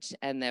each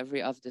and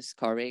every of the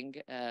scoring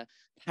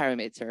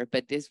parameter,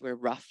 but these were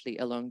roughly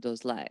along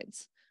those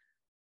lines.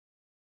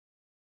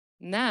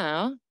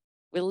 Now,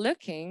 we're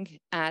looking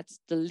at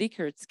the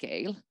Likert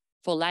scale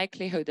for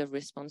likelihood of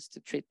response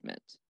to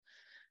treatment.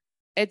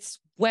 It's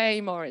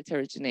way more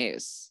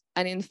heterogeneous.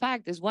 And in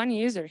fact, there's one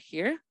user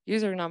here,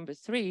 user number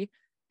 3,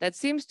 that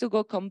seems to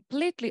go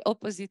completely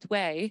opposite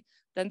way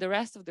than the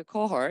rest of the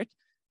cohort,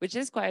 which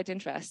is quite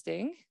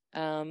interesting.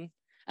 And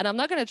I'm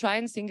not going to try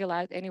and single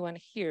out anyone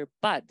here,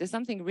 but there's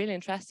something really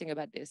interesting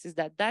about this, is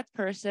that that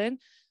person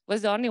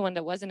was the only one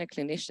that wasn't a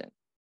clinician,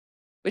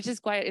 which is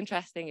quite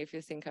interesting if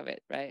you think of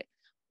it, right?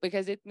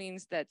 Because it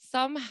means that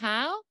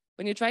somehow,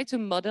 when you try to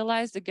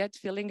modelize the gut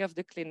feeling of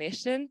the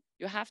clinician,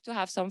 you have to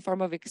have some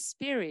form of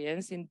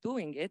experience in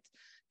doing it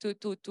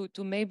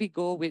to maybe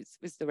go with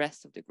the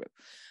rest of the group.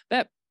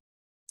 But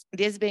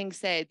this being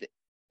said,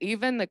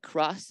 even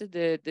across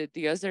the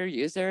other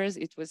users,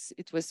 it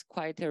was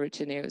quite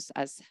heterogeneous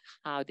as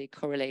how they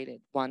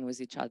correlated one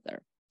with each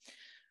other.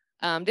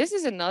 This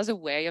is another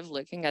way of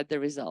looking at the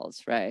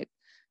results, right?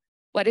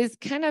 What is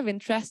kind of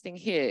interesting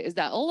here is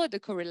that all of the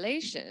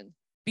correlation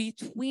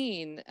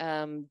between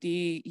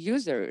the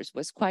users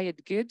was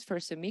quite good for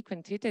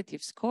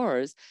semi-quantitative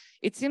scores.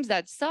 It seems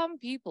that some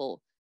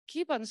people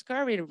keep on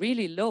scoring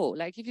really low.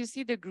 Like if you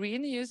see the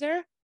green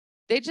user,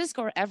 they just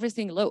score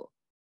everything low.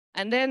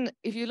 And then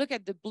if you look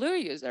at the blue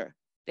user,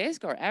 they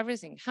score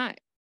everything high.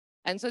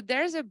 And so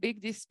there's a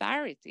big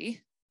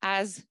disparity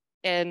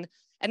and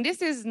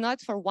this is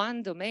not for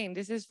one domain,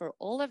 this is for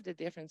all of the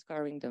different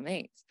scoring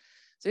domains.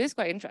 So it's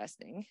quite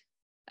interesting.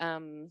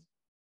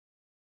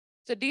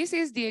 So this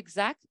is the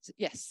exact,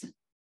 yes.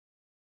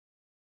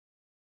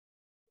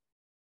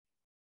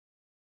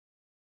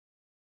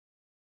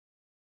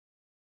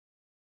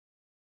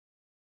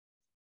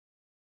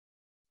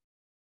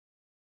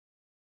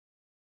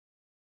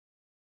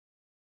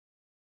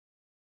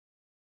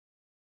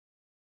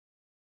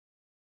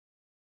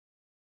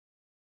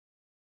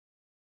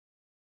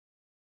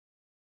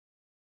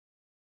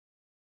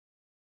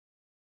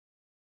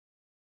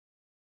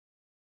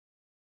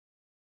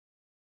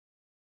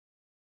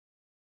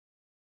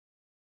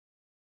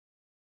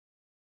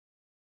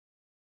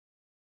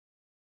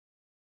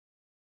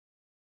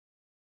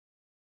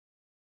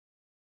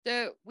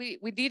 So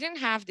we didn't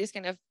have this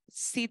kind of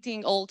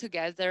sitting all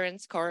together and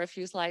score a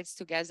few slides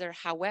together.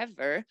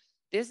 However,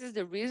 this is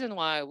the reason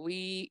why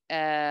we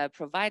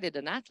provided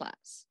an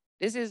atlas.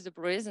 This is the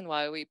reason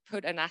why we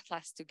put an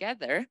atlas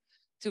together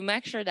to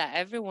make sure that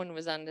everyone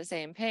was on the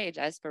same page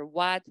as per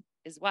what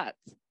is what.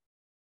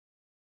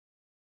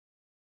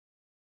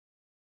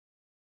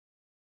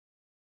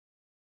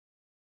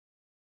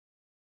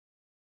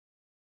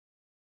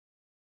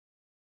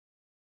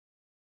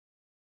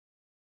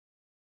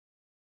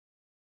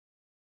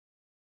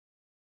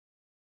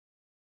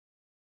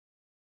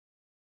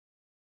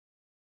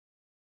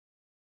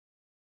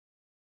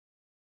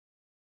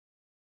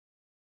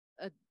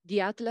 The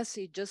atlas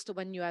is just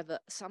when you have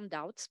some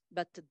doubts,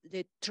 but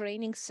the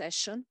training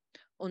session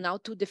on how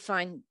to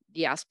define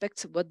the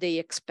aspects, what they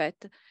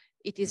expect,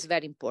 it is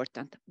very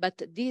important.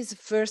 But this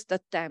first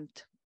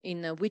attempt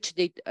in which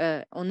they,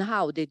 on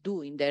how they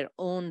do in their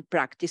own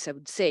practice, I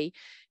would say,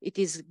 it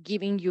is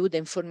giving you the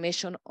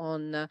information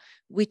on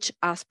which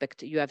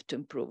aspect you have to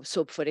improve.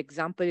 So for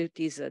example, it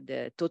is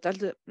the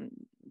total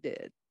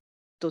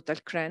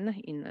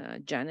CRAN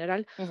in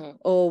general,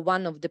 or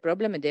one of the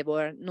problems, there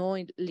were no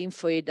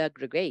lymphoid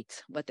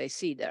aggregates, what I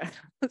see there,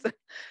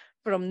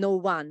 from no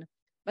one.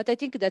 But I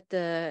think that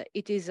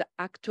it is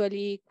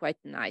actually quite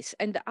nice.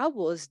 And how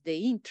was the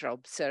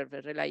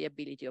intra-observer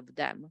reliability of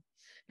them?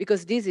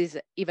 Because this is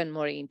even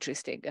more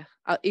interesting.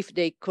 If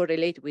they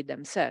correlate with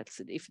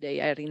themselves, if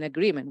they are in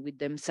agreement with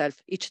themselves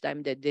each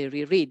time that they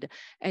reread.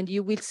 And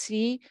you will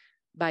see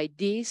by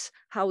this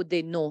how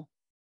they know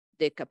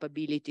the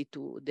capability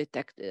to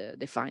detect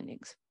the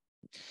findings.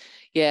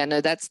 Yeah,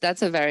 no,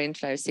 that's a very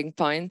interesting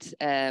point.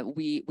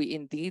 We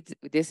indeed,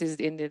 this is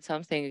indeed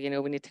something, you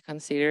know, we need to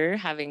consider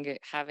having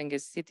a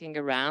sitting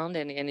around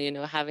and you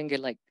know, having a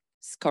like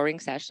scoring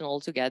session all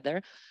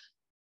together.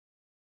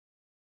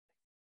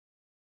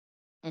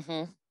 What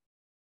you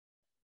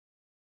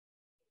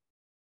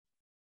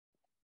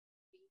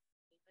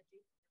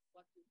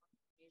want to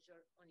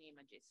measure on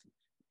images.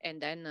 And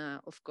then,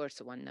 of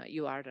course, when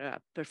you are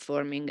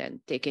performing and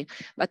taking,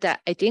 but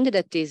I think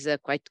that is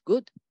quite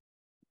good.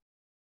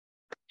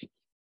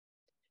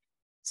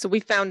 So we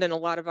found in a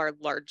lot of our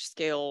large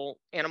scale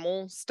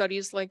animal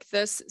studies like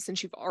this,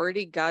 since you've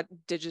already got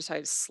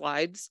digitized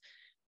slides,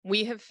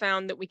 we have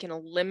found that we can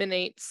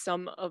eliminate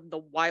some of the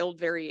wild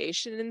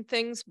variation in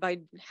things by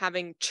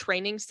having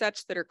training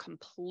sets that are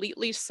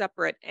completely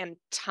separate and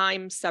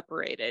time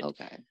separated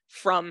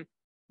from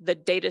the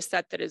data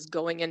set that is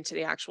going into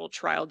the actual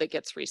trial that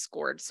gets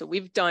rescored. So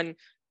we've done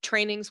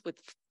trainings with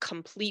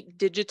complete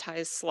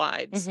digitized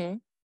slides,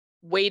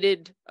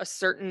 waited a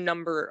certain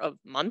number of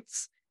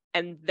months,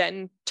 and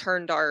then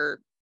turned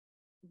our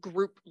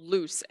group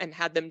loose and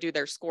had them do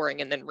their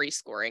scoring and then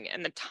rescoring.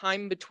 And the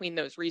time between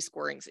those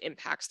rescorings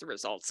impacts the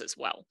results as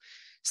well.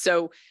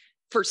 So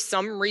for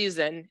some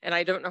reason, and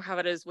I don't know how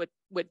it is with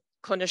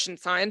clinician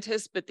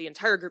scientists, but the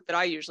entire group that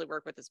I usually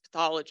work with is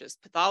pathologists,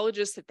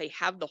 that they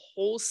have the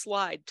whole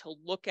slide to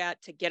look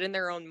at, to get in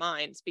their own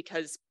minds,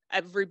 because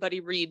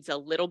everybody reads a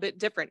little bit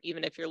different.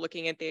 Even if you're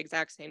looking at the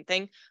exact same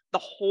thing, the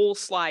whole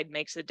slide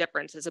makes a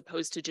difference as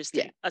opposed to just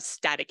a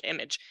static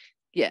image.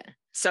 Yeah.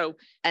 So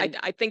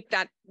I think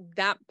that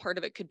part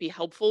of it could be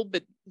helpful,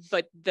 but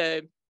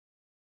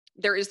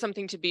there is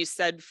something to be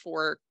said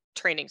for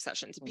training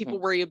sessions. People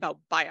worry about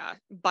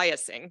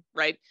biasing,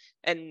 right?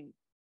 And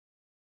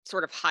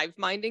sort of hive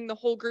minding the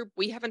whole group.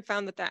 We haven't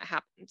found that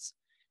happens.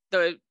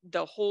 The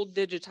whole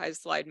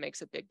digitized slide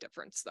makes a big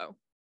difference, though.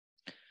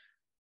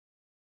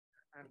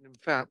 And in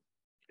fact,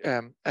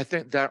 I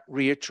think that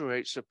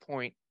reiterates a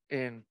point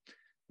in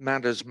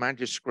Mada's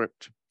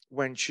manuscript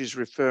when she's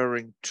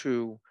referring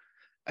to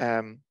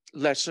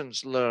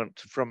lessons learned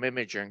from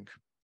imaging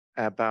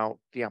about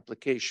the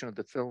application of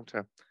the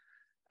filter.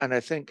 And I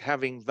think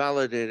having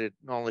validated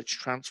knowledge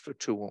transfer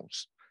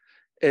tools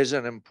is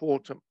an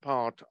important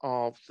part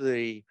of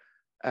the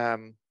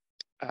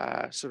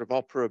sort of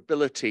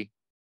operability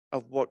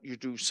of what you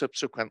do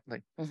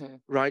subsequently,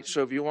 right?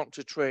 So if you want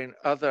to train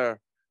other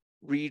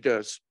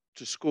readers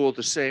to score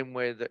the same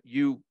way that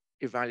you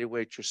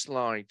evaluate your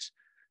slides,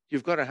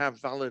 you've got to have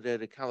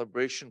validated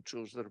calibration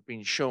tools that have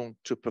been shown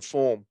to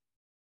perform.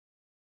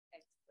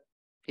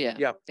 Yeah.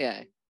 Yeah.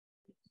 Yeah.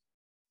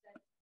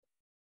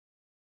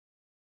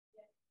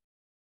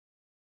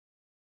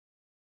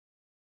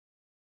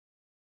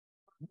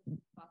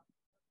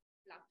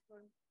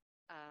 Platform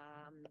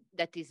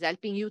that is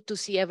helping you to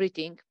see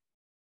everything,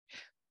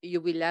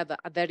 you will have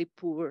a very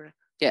poor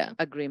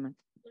agreement.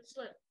 Let's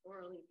let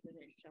Orly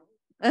finish.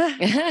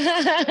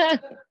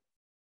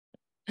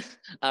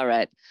 All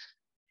right.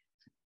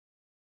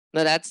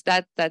 No,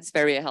 that's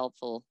very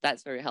helpful.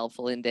 That's very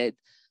helpful indeed.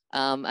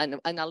 And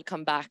I'll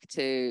come back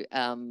to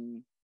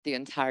the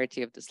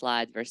entirety of the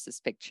slide versus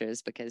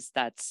pictures, because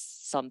that's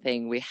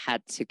something we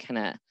had to kind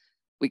of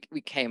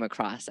we came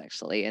across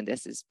actually, and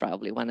this is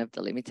probably one of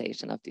the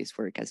limitations of this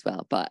work as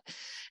well. But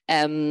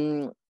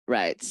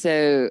right,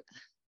 so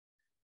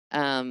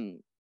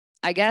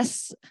I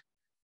guess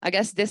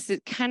this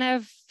kind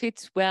of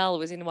fits well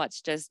within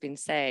what's just been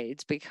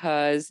said,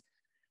 because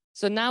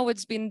so now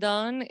what's been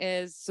done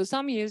is, so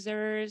some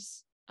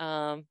users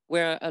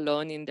were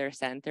alone in their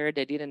center.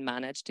 They didn't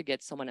manage to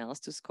get someone else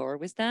to score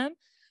with them,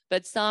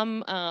 but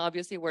some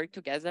obviously work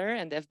together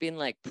and they've been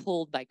like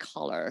pulled by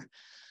color.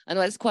 And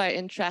what's quite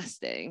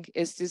interesting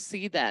is to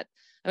see that,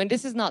 I mean,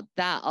 this is not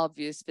that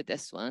obvious for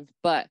this one,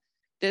 but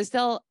there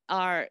still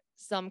are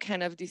some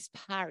kind of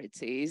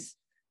disparities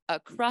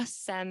across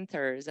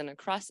centers and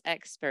across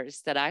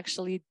experts that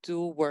actually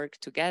do work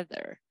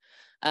together,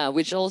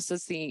 which also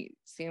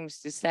seems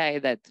to say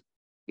that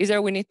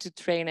either we need to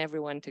train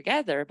everyone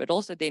together, but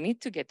also they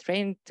need to get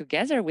trained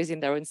together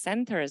within their own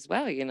center as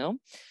well, you know?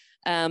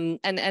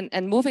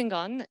 And moving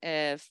on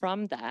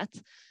from that,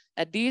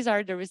 these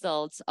are the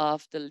results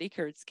of the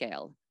Likert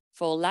scale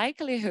for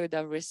likelihood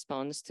of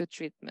response to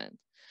treatment.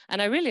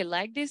 And I really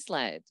like this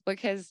slide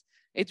because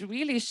it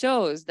really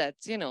shows that,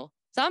 you know,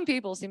 some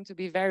people seem to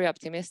be very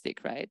optimistic,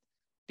 right?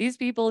 These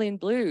people in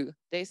blue,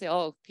 they say,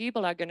 oh,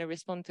 people are going to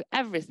respond to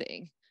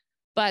everything,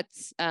 but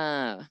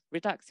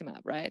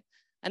rituximab, right?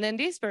 And then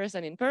this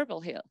person in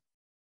purple here,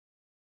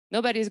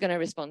 nobody's going to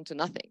respond to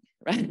nothing,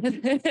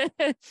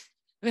 right?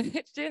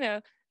 Which, you know,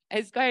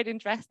 is quite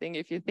interesting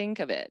if you think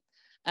of it.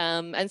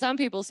 And some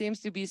people seems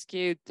to be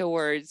skewed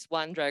towards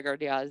one drug or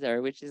the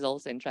other, which is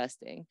also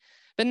interesting.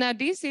 But now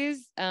this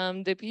is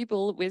the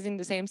people within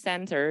the same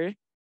center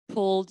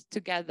pulled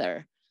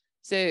together.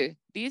 So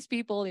these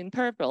people in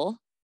purple,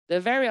 the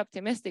very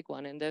optimistic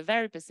one and the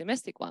very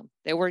pessimistic one,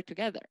 they work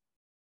together.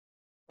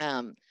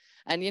 And,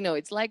 you know,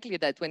 it's likely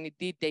that when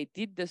they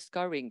did the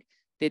scoring,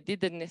 they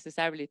didn't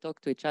necessarily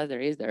talk to each other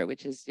either,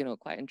 which is, you know,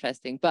 quite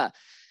interesting. But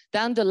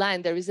down the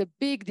line, there is a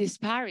big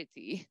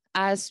disparity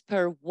as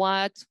per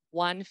what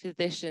one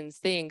physician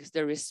thinks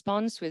the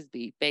response would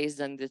be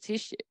based on the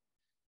tissue.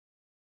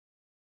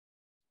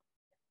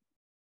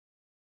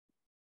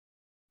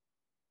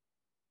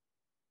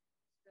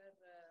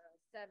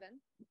 Seven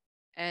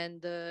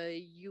and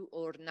you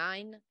or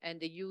 9 and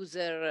the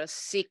user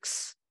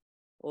 6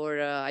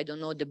 or I don't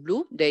know, the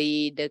blue,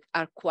 they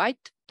are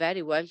quite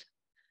very well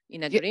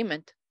in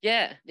agreement.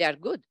 Yeah, they are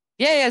good.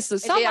 Yeah. So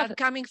some they are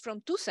coming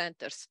from 2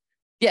 centers.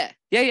 Yeah,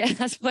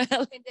 as well.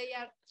 And they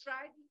are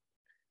trying.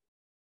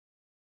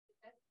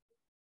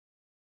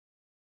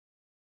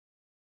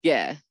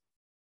 Yeah.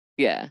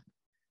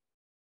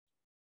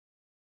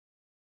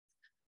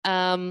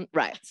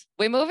 Right,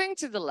 we're moving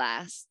to the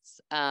last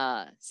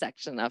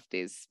section of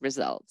these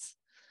results.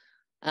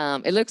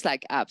 It looks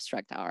like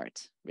abstract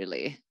art,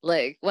 really.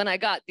 Like when I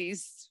got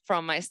these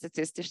from my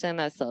statistician,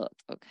 I thought,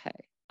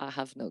 okay, I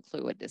have no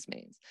clue what this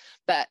means.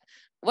 But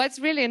what's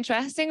really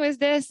interesting with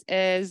this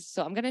is,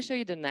 so I'm going to show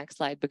you the next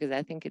slide because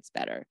I think it's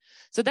better.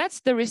 So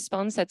that's the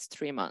response at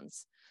 3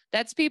 months.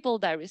 That's people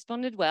that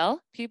responded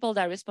well, people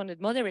that responded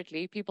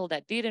moderately, people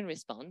that didn't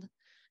respond.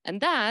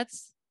 And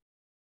that's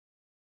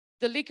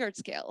the Likert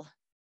scale.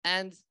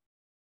 And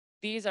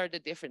these are the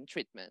different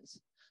treatments.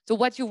 So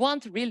what you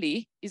want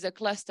really is a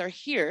cluster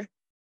here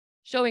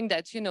showing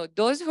that, you know,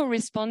 those who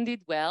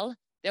responded well,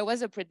 there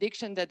was a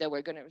prediction that they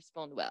were going to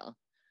respond well,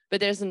 but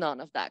there's none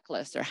of that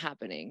cluster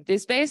happening.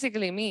 This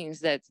basically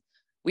means that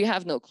we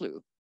have no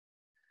clue.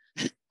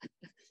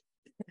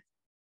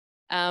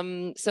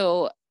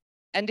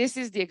 And this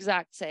is the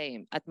exact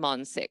same at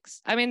month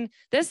 6. I mean,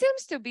 there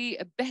seems to be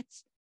a bit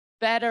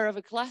better of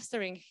a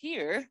clustering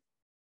here,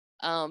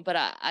 but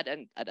I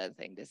don't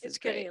think this is great. It's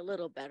getting a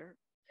little better.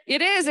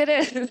 It is, it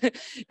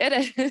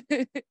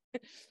is.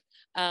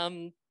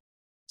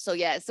 So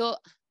yeah, so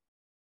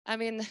I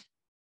mean,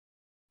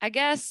 I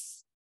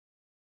guess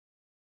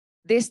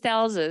this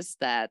tells us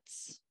that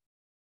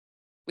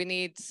we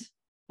need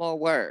more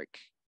work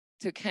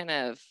to kind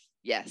of,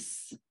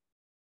 yes.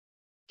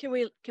 Can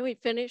we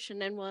finish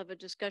and then we'll have a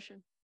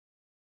discussion?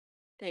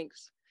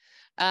 Thanks.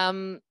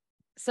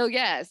 So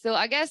yeah, so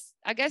I guess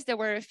there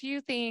were a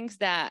few things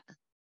that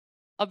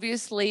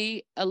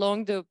obviously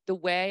along the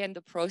way and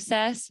the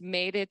process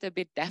made it a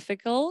bit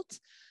difficult.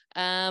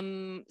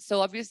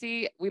 So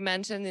obviously we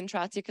mentioned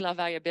intra-articular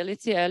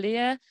variability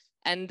earlier,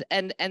 and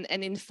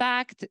in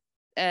fact,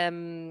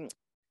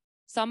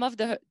 some of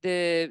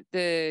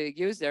the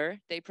user,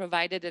 they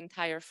provided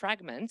entire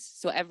fragments,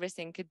 so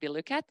everything could be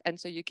looked at, and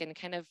so you can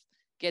kind of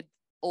get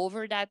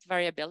over that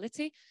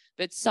variability.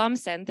 But some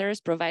centers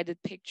provided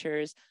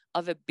pictures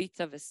of a bit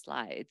of a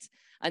slide.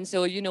 And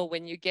so, you know,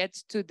 when you get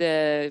to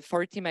the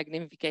 40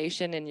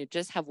 magnification and you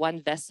just have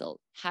one vessel,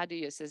 how do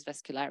you assess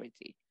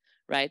vascularity,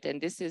 right? And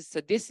this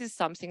is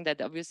something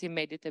that obviously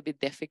made it a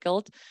bit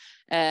difficult,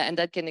 and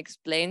that can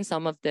explain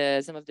some of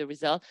the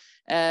result.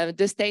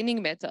 The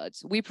staining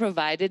methods, we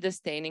provided a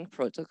staining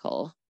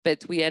protocol,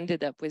 but we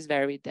ended up with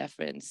very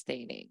different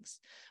stainings,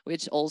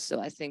 which also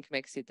I think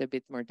makes it a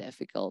bit more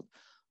difficult.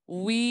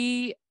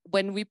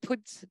 When we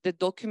put the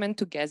document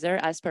together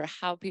as per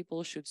how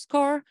people should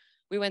score,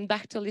 we went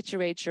back to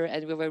literature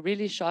and we were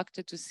really shocked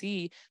to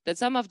see that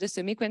some of the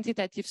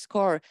semi-quantitative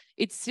score,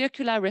 it's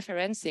circular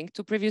referencing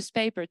to previous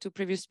paper,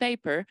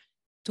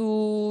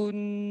 to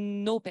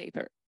no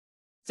paper.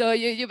 So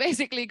you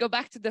basically go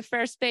back to the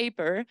first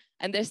paper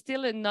and there's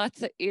still a not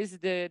is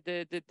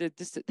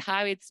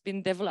how it's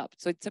been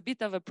developed. So it's a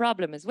bit of a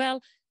problem as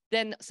well.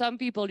 Then some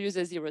people use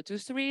a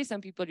 023,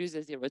 some people use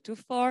a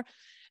 024.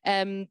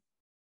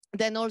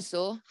 Then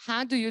also,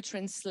 how do you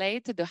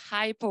translate the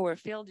high power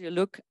field you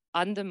look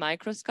on the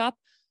microscope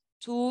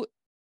to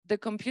the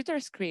computer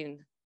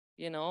screen?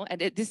 You know,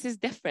 and this is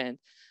different.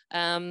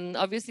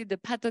 Obviously, the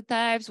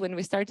pathotypes, when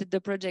we started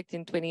the project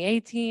in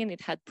 2018,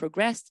 it had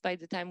progressed by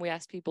the time we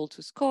asked people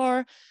to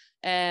score.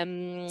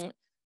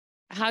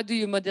 How do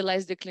you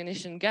modelize the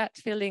clinician gut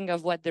feeling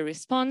of what the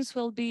response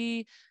will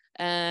be?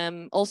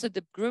 Also,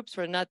 the groups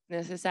were not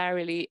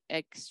necessarily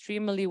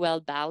extremely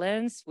well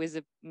balanced,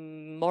 with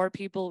more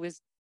people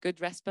with good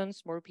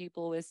response, more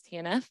people with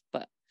TNF,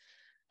 but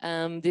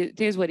it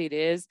is what it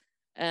is.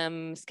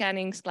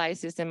 Scanning splice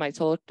system, I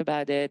talked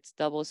about it,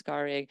 double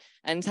scarring,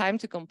 and time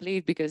to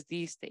complete, because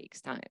these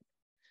takes time.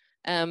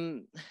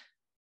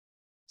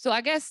 So I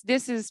guess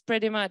this is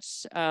pretty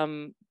much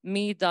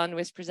me done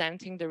with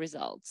presenting the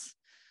results.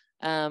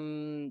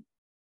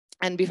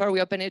 And before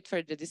we open it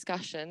for the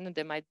discussion,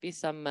 there might be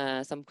some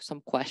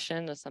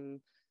question or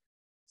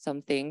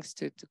some things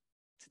to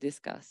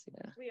discuss.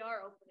 Yeah. We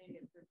are opening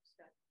it for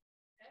discussion.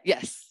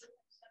 Yes.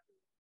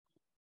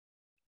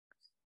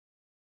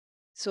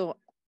 So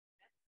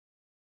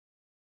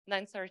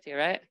 9:30,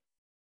 right?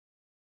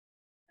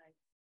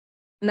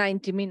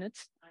 90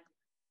 minutes.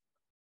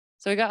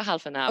 So we got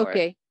half an hour.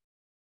 Okay.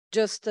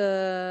 Just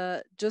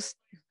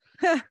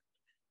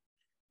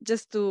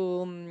just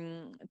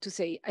to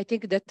say, I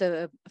think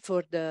that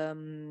for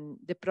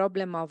the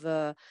problem of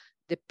the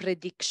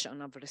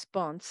prediction of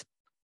response,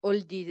 all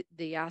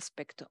the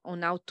aspect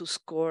on how to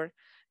score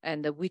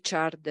and which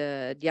are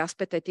the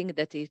aspect, I think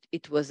that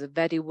it was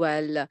very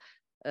well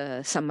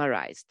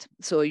summarized.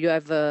 So you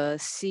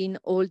have seen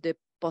all the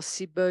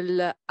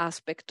possible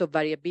aspect of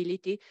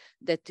variability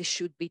that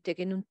should be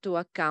taken into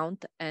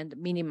account and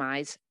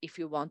minimized if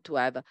you want to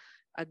have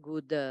a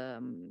good,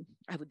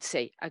 I would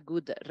say, a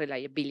good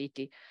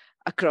reliability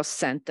across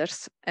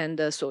centers.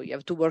 And so you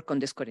have to work on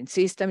the scoring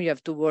system, you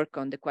have to work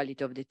on the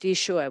quality of the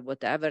tissue and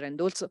whatever,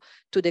 and also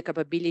to the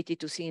capability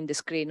to see in the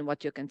screen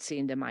what you can see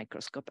in the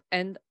microscope,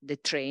 and the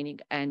training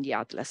and the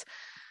atlas.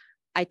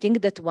 I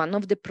think that one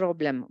of the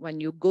problems when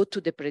you go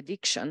to the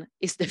prediction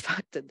is the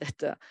fact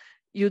that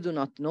you do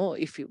not know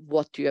if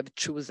what you have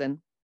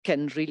chosen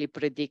can really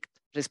predict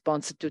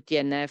response to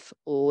TNF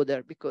or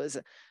other, because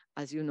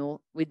as you know,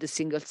 with the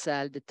single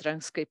cell, the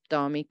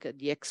transcriptomic,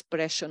 the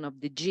expression of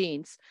the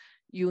genes,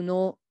 you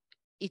know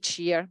each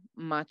year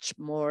much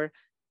more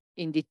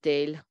in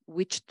detail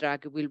which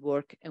drug will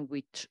work and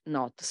which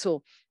not.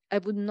 So I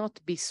would not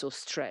be so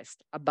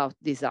stressed about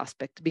this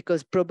aspect,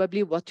 because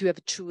probably what you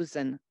have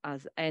chosen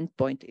as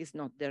endpoint is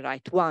not the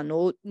right one,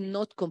 or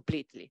not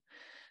completely.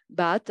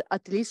 But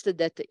at least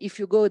that if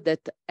you go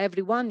that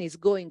everyone is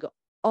going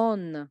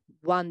on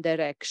one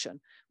direction,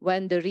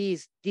 when there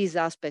is this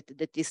aspect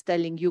that is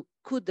telling you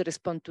could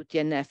respond to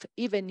TNF,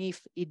 even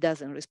if it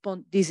doesn't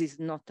respond, this is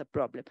not a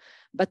problem.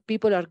 But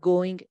people are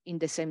going in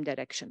the same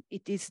direction.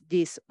 It is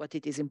this what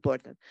it is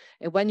important.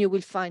 And when you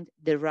will find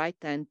the right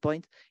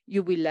endpoint,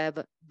 you will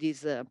have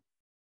these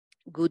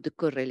good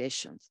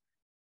correlations.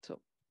 So.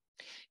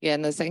 Yeah,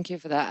 no, thank you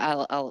for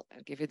that. I'll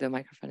give you the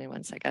microphone in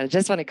 1 second. I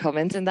just want to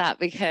comment on that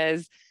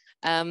because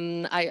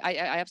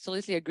I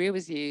absolutely agree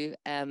with you.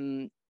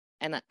 And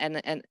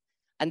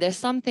there's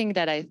something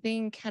that I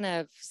think kind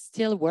of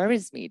still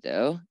worries me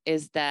though,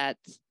 is that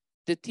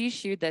the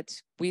tissue that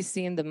we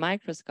see in the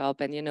microscope,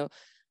 and you know,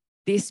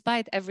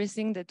 despite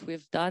everything that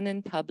we've done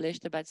and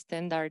published about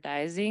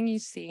standardizing, you're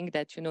seeing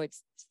that, you know,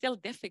 it's still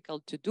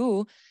difficult to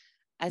do.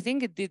 I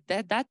think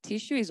that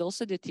tissue is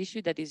also the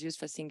tissue that is used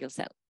for single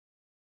cell.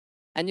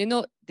 And, you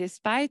know,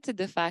 despite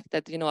the fact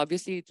that, you know,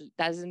 obviously it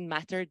doesn't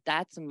matter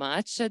that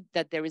much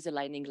that there is a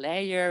lining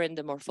layer and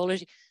the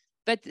morphology,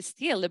 but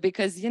still,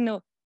 because, you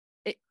know,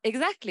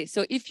 exactly.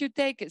 So if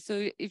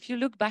you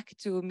look back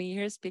to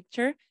Mihir's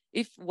picture,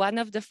 if one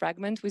of the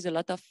fragments with a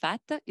lot of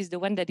fat is the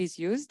one that is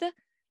used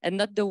and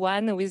not the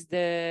one with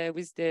the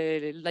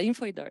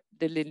lymphoid,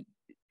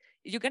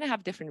 you're going to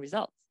have different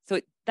results. So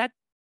that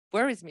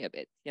worries me a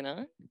bit, you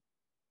know?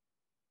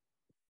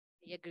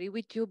 I agree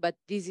with you, but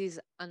this is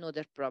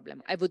another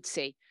problem, I would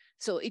say.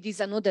 So it is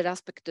another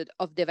aspect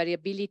of the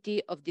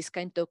variability of this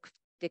kind of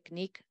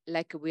technique,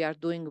 like we are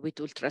doing with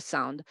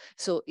ultrasound.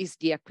 So is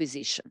the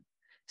acquisition.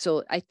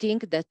 So I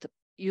think that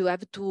you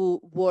have to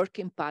work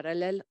in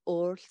parallel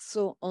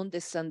also on the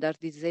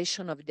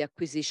standardization of the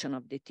acquisition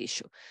of the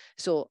tissue.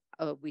 So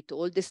with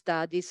all the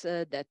studies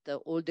that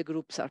all the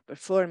groups are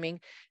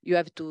performing, you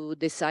have to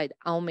decide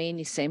how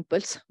many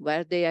samples,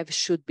 where they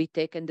should be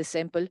taken the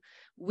sample,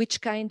 which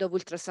kind of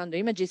ultrasound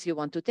images you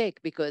want to take,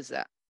 because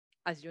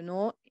as you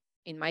know,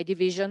 in my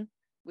division,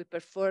 we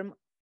perform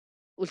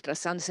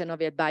ultrasound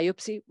synovial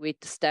biopsy with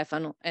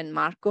Stefano and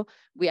Marco.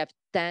 We have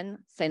 10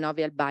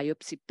 synovial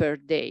biopsy per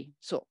day.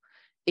 So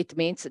it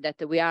means that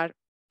we are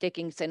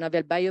taking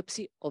synovial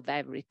biopsy of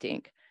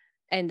everything.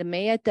 And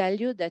may I tell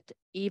you that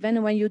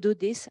even when you do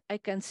this, I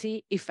can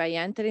see if I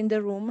enter in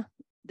the room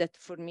that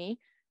for me,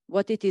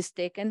 what it is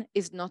taken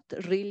is not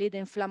really the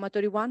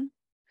inflammatory one.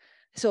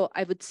 So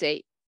I would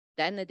say,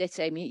 then they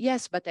say me,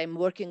 yes, but I'm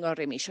working on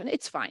remission.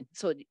 It's fine.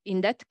 So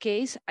in that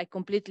case, I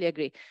completely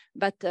agree.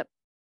 But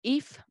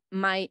if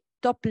my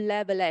top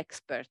level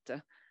expert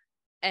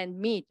and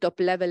me, top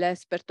level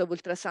expert of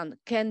ultrasound,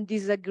 can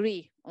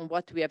disagree on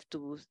what we have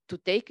to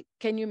take,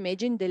 can you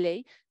imagine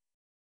delay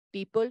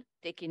people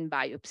taking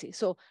biopsy?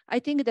 So I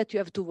think that you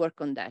have to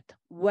work on that.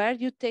 Where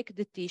you take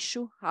the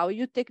tissue, how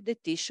you take the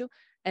tissue,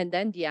 and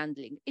then the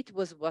handling. It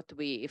was what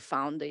we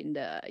found in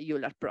the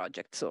Euler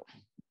project. So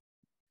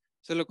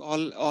look,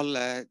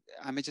 I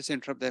may just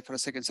interrupt there for a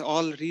second. So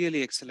all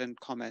really excellent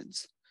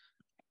comments.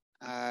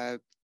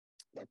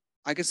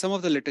 I guess some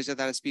of the literature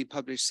that has been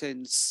published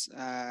since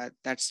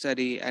that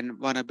study and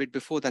one a bit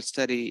before that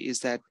study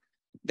is that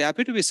there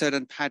appear to be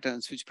certain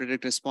patterns which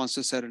predict response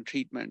to certain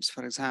treatments.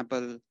 For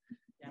example,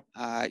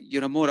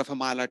 you know, more of a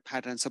myeloid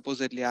pattern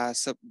supposedly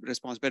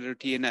responds better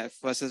to TNF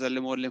versus a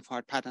more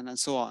lymphoid pattern and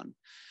so on.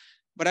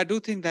 But I do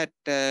think that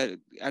the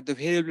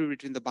variability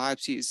between the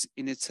biopsies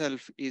in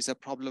itself is a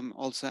problem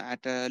also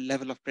at a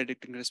level of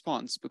predicting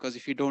response, because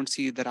if you don't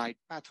see the right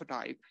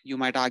pathotype, you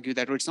might argue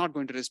that it's not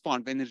going to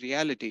respond, when in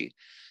reality,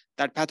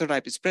 that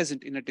pathotype is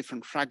present in a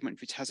different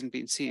fragment which hasn't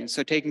been seen.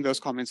 So taking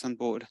those comments on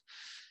board.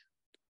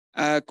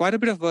 Quite a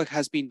bit of work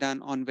has been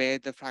done on where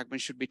the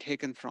fragments should be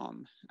taken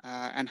from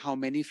and how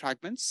many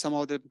fragments. Some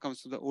of them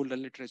comes from the older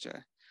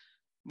literature.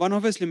 One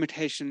obvious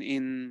limitation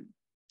in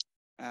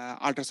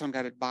ultrasound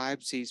guided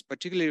biopsies,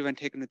 particularly when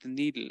taken with a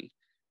needle,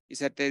 is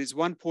that there is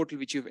one portal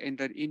which you've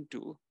entered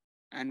into,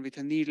 and with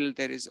a needle,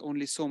 there is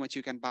only so much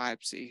you can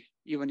biopsy,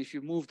 even if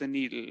you move the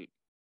needle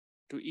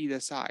to either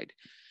side.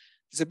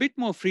 There's a bit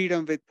more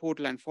freedom with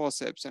portal and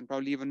forceps, and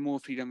probably even more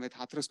freedom with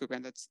arthroscopy,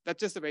 and that's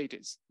just the way it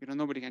is. You know,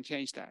 nobody can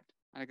change that.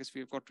 I guess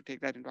we've got to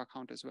take that into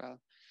account as well.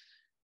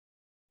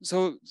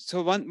 So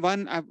one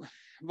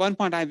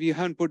point we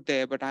haven't put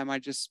there, but I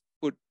might just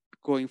put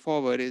going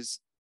forward is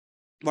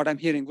what I'm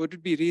hearing. Would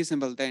it be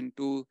reasonable then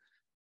to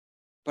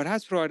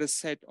perhaps provide a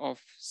set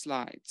of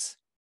slides,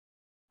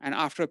 and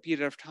after a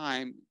period of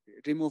time,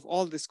 remove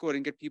all the score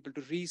and get people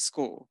to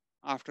rescore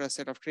after a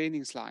set of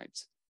training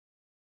slides,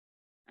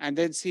 and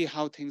then see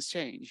how things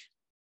change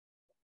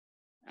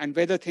and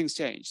whether things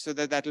change, so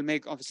that will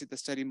make obviously the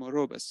study more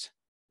robust.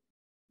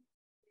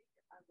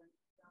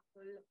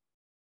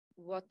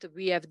 What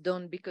we have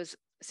done, because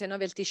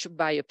synovial tissue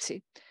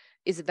biopsy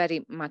is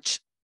very much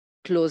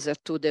closer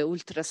to the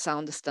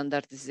ultrasound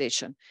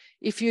standardization.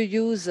 If you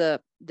use the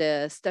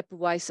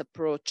stepwise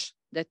approach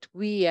that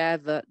we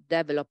have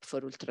developed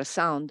for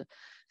ultrasound,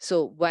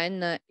 so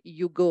when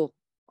you go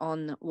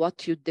on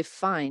what you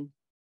define,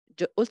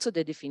 also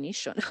the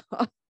definition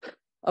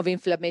of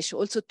inflammation,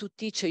 also to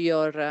teach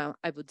your,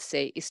 I would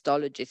say,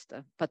 histologist,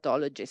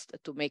 pathologist,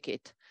 to make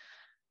it,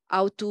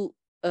 how to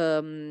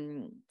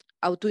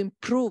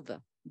improve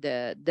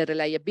the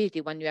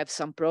reliability when you have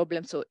some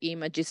problems, or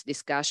images,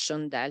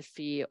 discussion,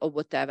 Delphi, or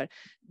whatever.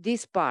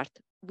 This part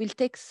will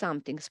take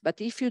some things, but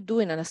if you do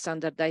it in a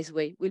standardized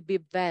way, will be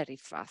very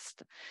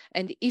fast.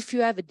 And if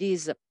you have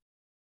this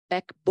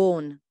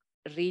backbone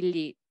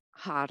really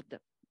hard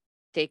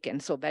taken,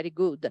 so very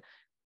good,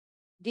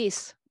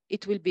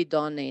 it will be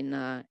done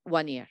in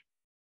 1 year.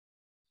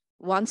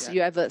 Once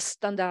you have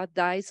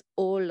standardized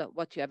all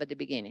what you have at the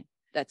beginning.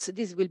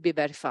 This will be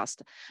very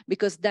fast,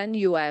 because then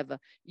you have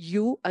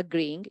you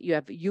agreeing, you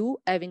have you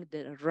having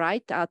the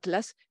right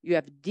atlas, you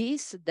have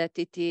this, that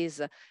it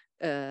is,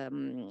 how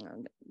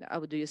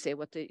do you say,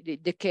 what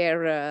the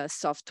care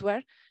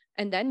software,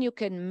 and then you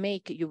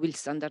will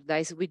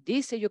standardize with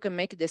this, you can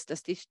make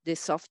the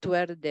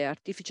software, the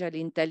artificial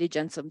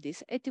intelligence of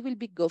this, it will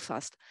go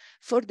fast.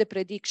 For the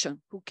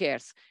prediction, who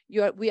cares?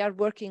 We are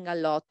working a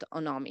lot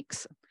on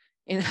omics.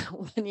 In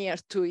 1 year,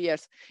 2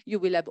 years, you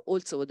will have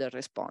also the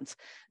response.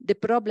 The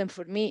problem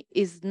for me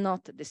is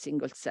not the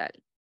single cell,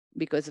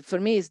 because for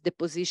me it's the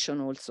position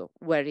also,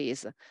 where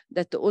is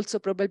that also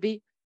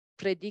probably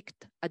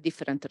predict a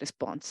different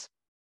response,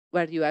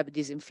 where you have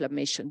this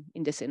inflammation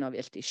in the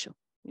synovial tissue,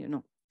 you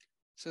know.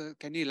 So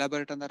can you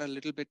elaborate on that a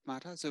little bit,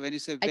 Marta? So when you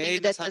say I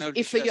think that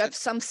if you have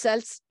some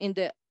cells in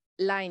the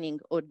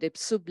lining or the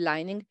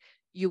sublining,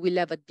 you will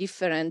have a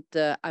different,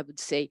 I would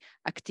say,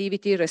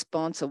 activity,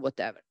 response, or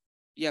whatever.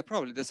 Yeah,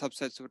 probably the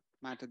subsets would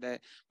matter there.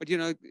 But, you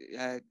know,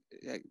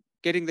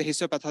 getting the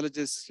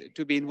histopathologist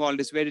to be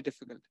involved is very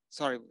difficult.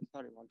 Sorry,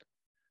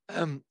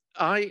 Walter.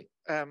 I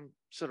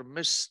sort of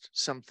missed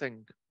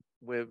something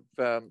with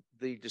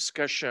the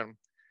discussion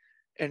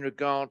in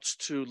regards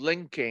to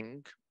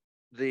linking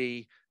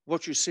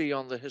what you see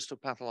on the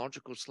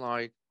histopathological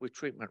slide with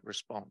treatment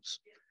response.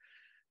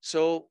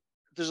 So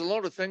there's a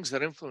lot of things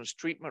that influence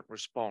treatment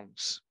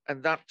response,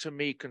 and that to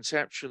me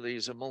conceptually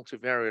is a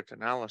multivariate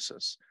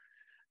analysis.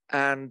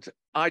 And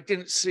I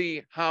didn't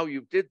see how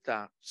you did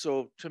that.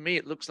 So to me,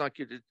 it looks like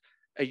you did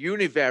a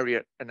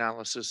univariate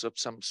analysis of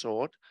some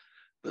sort,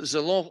 but there's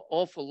an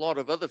awful lot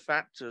of other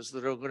factors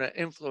that are going to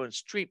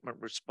influence treatment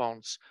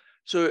response.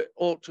 So it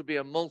ought to be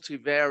a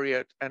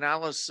multivariate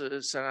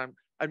analysis. And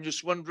I'm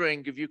just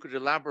wondering if you could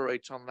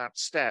elaborate on that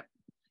step.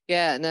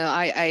 Yeah, no,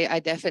 I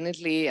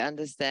definitely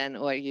understand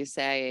what you're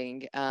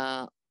saying.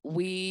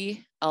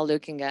 We are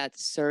looking at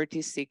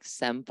 36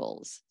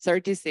 samples,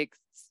 36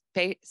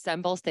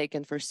 samples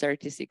taken for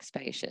 36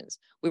 patients.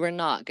 We were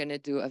not going to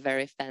do a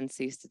very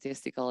fancy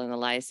statistical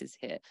analysis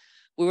here.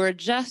 We were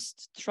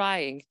just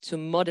trying to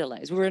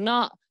modelize. We're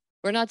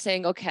not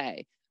saying,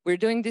 okay, we're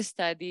doing this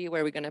study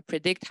where we're going to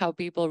predict how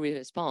people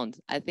respond.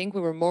 I think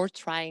we were more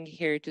trying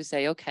here to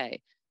say,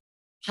 okay,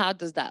 how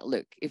does that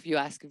look? If you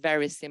ask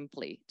very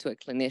simply to a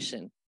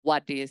clinician,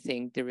 what do you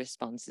think the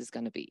response is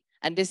going to be?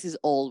 And this is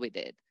all we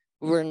did.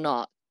 We're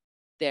not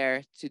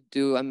there to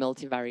do a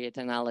multivariate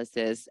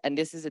analysis. And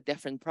this is a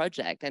different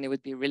project and it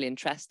would be really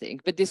interesting.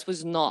 But this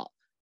was not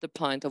the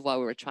point of what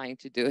we were trying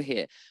to do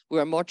here. We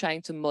were more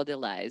trying to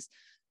modelize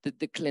the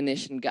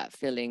clinician gut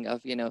feeling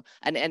of, you know,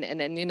 and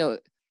you know,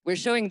 we're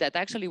showing that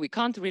actually we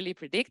can't really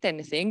predict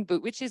anything,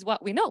 but which is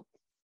what we know.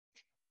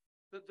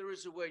 But there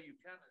is a way you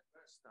can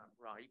address that,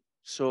 right?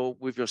 So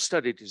with your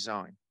study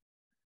design.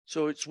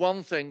 So it's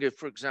one thing if,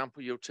 for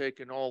example, you're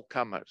taking all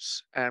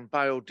comers and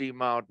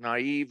bio-DMARD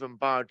naive and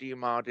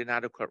bio-DMARD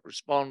inadequate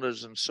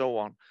responders and so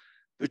on.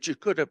 But you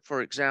could have,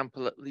 for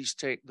example, at least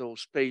take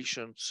those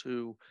patients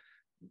who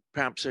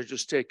perhaps are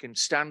just taking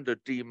standard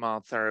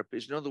DMARD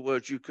therapies. In other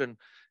words, you can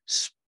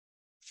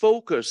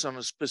focus on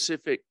a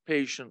specific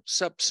patient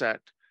subset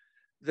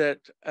that,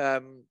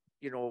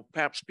 you know,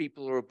 perhaps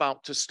people are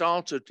about to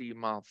start a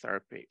DMARD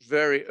therapy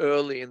very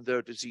early in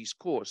their disease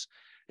course.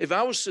 If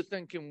I was to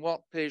think in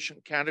what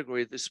patient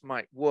category this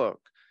might work,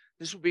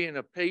 this would be in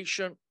a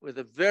patient with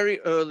a very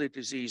early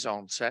disease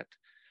onset,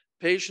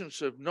 patients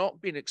who have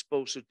not been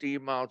exposed to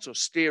DMARDs or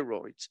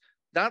steroids.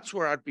 That's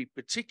where I'd be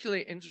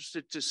particularly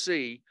interested to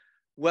see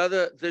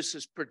whether this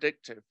is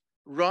predictive,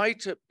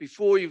 right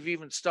before you've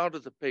even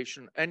started the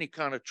patient any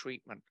kind of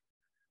treatment,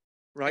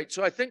 right?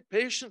 So I think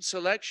patient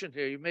selection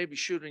here, you may be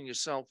shooting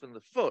yourself in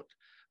the foot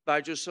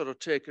by just sort of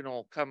taking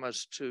all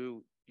comers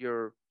to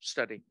your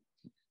study.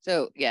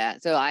 So yeah,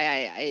 so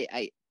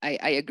I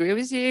agree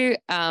with you.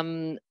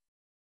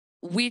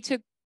 We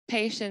took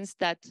patients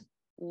that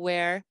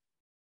were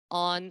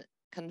on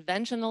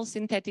conventional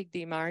synthetic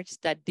DMARDs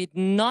that did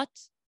not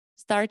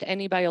start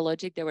any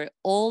biologic. They were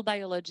all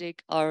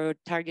biologic or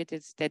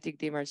targeted synthetic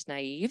DMARDs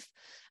naive,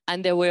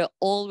 and they were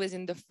always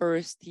in the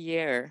first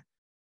year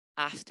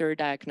after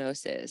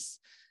diagnosis.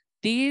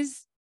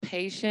 These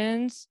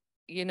patients,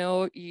 you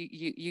know,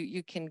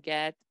 you can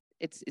get,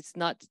 it's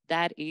not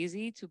that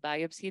easy to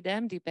biopsy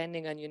them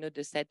depending on, you know,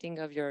 the setting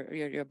of your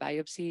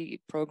biopsy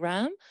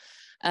program.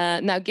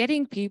 Now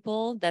getting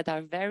people that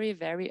are very,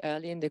 very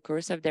early in the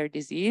course of their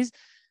disease,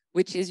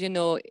 which is, you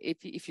know,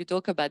 if you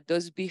talk about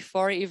those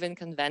before even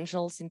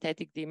conventional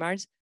synthetic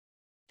DMARDs,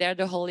 they're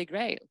the holy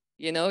grail.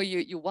 You know,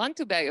 you want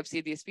to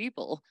biopsy these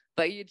people,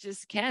 but you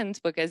just can't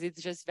because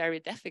it's just very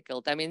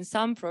difficult. I mean,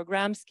 some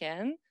programs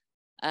can,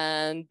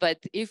 but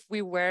if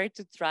we were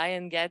to try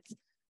and get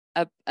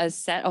a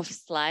set of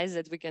slides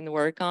that we can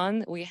work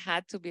on, we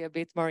had to be a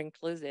bit more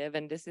inclusive.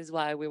 And this is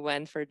why we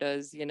went for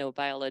those, you know,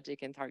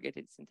 biologic and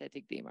targeted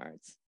synthetic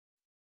DMARDs.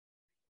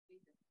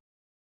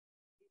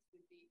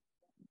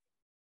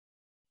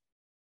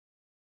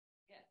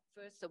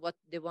 First, what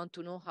they want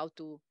to know how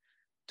to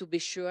be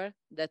sure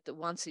that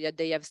once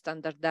they have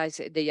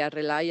standardized, they are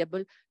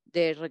reliable,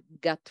 their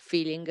gut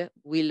feeling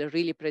will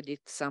really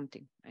predict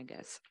something, I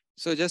guess.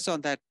 So just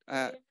on that,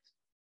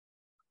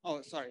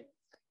 oh, sorry.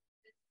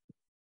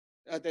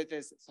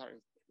 Sorry.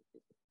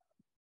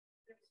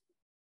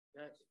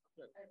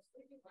 But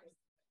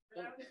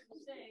I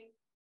was saying,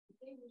 I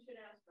think we should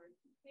ask our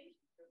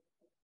patients,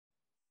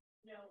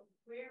 you know,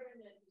 where in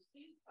the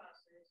disease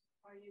process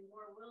are you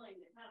more willing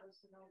to have a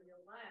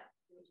synovial lab?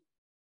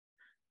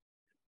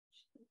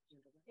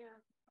 Yeah,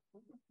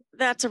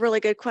 that's a really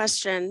good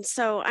question.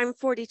 So I'm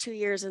 42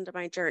 years into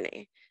my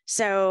journey.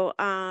 So,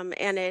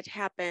 and it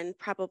happened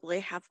probably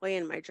halfway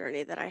in my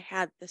journey that I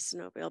had the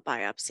synovial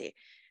biopsy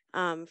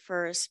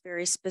for a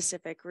very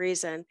specific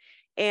reason.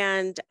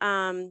 And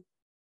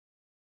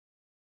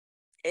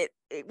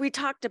we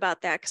talked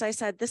about that because I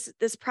said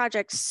this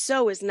project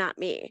so is not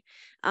me,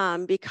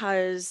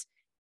 because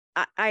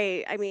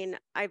I mean,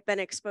 I've been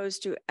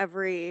exposed to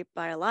every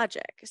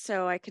biologic,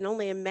 so I can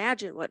only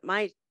imagine what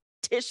my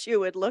tissue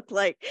would look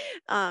like.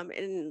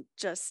 And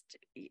just,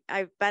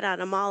 I've been on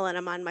them all, and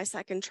I'm on my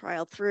second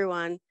trial through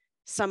on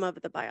some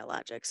of the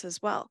biologics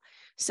as well.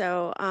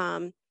 So,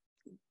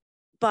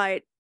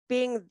 but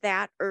being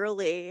that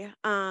early,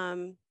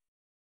 I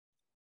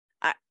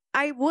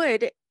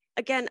would,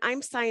 again,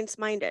 I'm science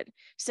minded.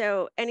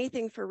 So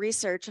anything for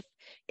research,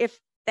 if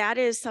that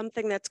is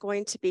something that's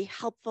going to be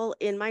helpful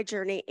in my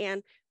journey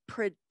and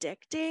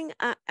predicting,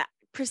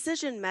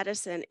 precision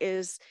medicine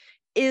is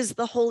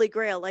the holy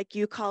grail, like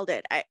you called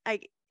it.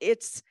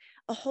 It's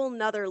a whole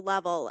nother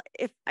level.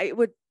 If I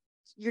would,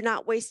 you're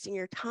not wasting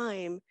your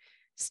time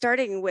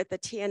starting with a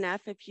TNF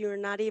if you're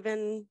not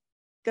even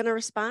going to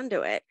respond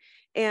to it,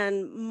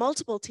 and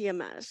multiple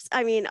TMS.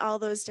 I mean, all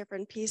those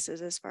different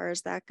pieces as far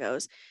as that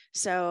goes.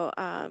 So,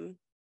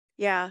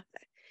 yeah,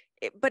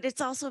 but it's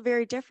also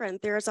very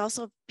different. There's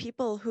also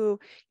people who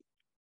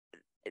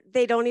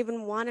they don't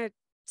even want to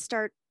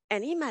start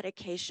any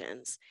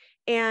medications.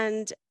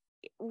 And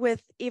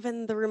with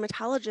even the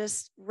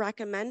rheumatologist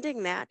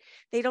recommending that,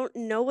 they don't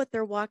know what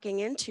they're walking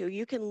into.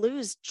 You can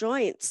lose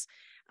joints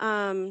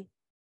from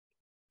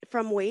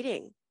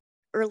waiting.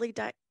 Early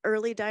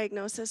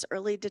diagnosis,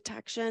 early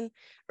detection,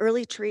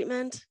 early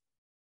treatment.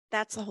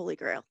 That's the holy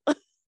grail.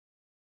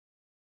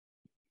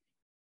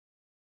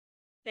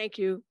 Thank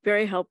you.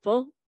 Very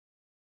helpful.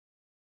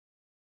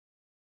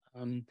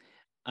 I'm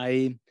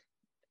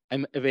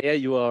aware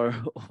you are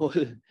all,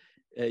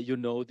 you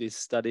know, these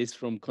studies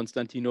from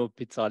Constantino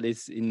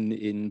Pizzalis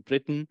in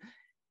Britain.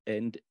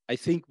 And I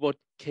think what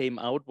came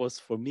out was,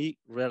 for me,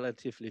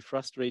 relatively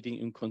frustrating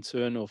in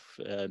concern of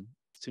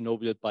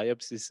synovial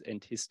biopsies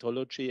and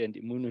histology and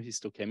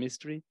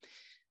immunohistochemistry.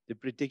 The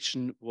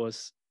prediction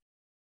was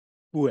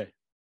poor.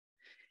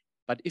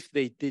 But if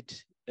they did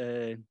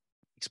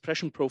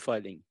expression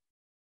profiling,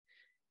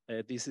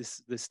 this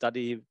is the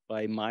study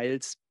by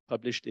Miles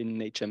published in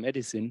Nature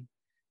Medicine,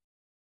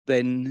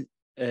 then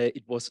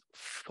it was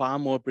far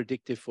more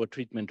predictive for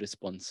treatment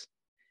response.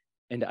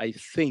 And I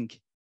think,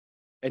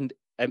 and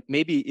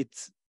maybe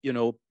it's, you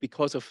know,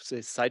 because of the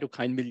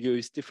cytokine milieu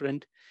is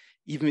different,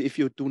 even if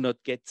you do not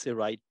get the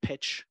right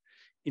patch,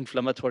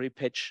 inflammatory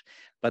patch,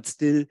 but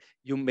still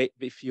you may,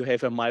 if you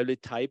have a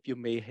myeloid type, you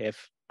may have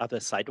other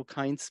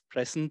cytokines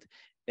present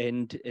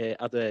and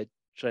other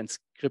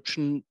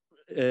transcription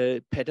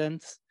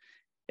patterns.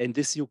 And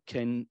this you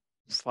can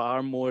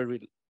far more,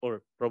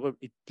 or probably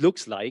it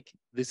looks like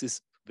this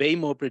is way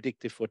more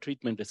predictive for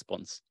treatment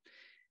response.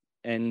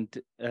 And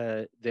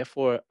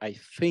therefore, I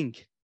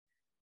think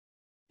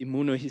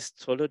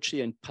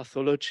immunohistology and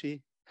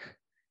pathology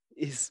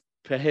is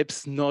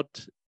perhaps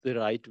not the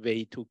right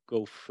way to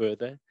go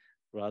further,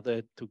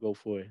 rather to go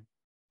for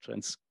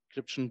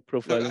transcription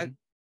profiling.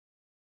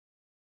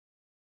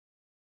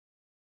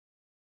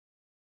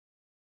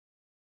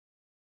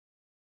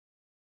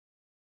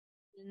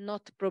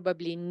 Not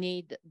probably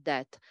need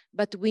that,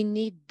 but we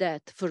need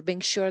that for being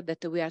sure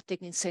that we are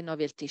taking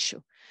synovial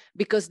tissue,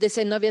 because the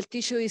synovial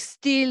tissue is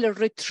still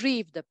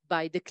retrieved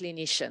by the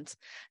clinicians,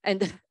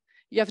 and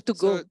you have to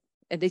go,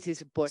 and this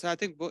is important. So I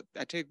think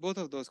I take both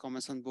of those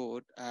comments on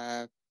board.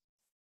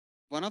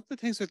 One of the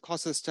things with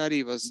COSA's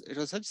study was,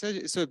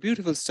 it's a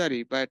beautiful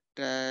study, but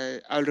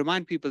I'll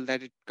remind people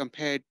that it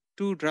compared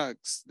two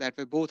drugs that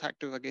were both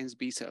active against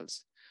B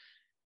cells.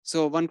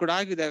 So one could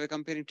argue that we're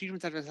comparing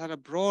treatments that are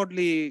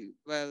broadly,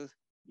 well,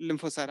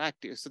 lymphocyte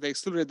active. So they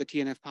excluded the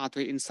TNF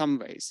pathway in some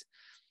ways.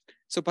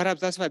 So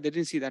perhaps that's why they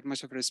didn't see that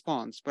much of a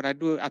response. But I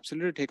do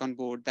absolutely take on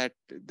board that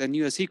the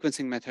newer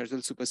sequencing methods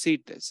will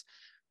supersede this.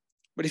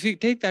 But if you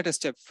take that a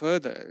step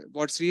further,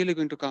 what's really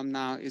going to come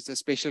now is the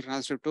spatial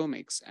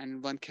transcriptomics.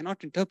 And one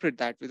cannot interpret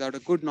that without a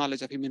good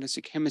knowledge of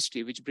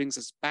immunohistochemistry, which brings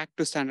us back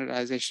to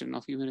standardization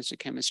of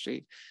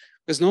immunohistochemistry.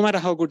 Because no matter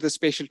how good the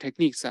spatial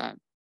techniques are,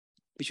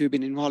 which we've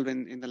been involved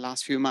in the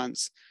last few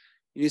months,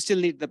 you still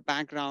need the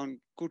background,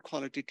 good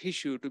quality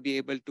tissue to be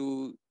able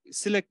to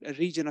select a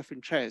region of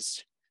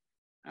interest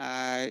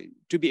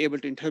to be able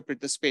to interpret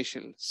the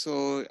spatial.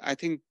 So I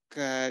think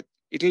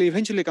it'll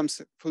eventually come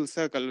full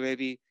circle where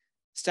we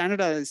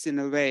standardize in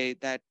a way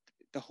that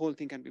the whole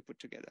thing can be put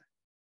together.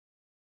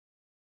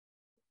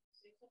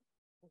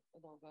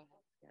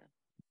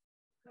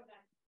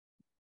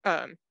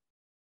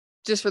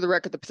 Just for the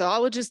record, the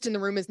pathologist in the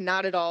room is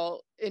not at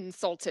all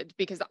insulted,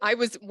 because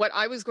what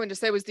I was going to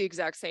say was the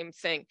exact same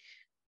thing.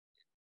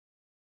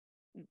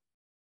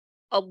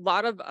 A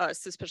lot of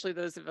us, especially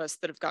those of us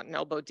that have gotten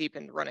elbow deep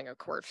in running a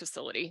core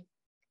facility,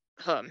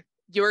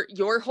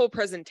 your whole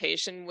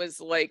presentation was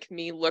like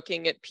me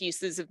looking at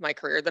pieces of my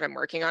career that I'm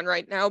working on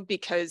right now,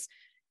 because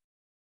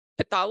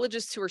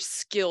pathologists who are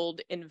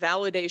skilled in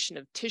validation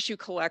of tissue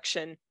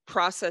collection,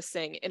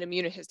 processing, and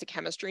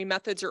immunohistochemistry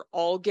methods are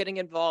all getting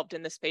involved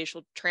in the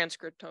spatial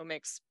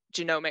transcriptomics,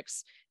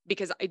 genomics,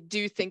 because I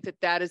do think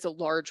that that is a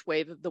large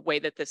wave of the way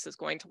that this is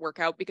going to work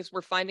out, because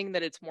we're finding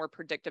that it's more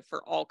predictive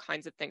for all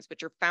kinds of things.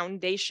 But your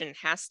foundation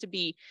has to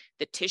be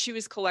the tissue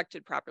is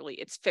collected properly,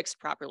 it's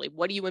fixed properly.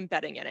 What are you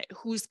embedding in it?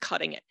 Who's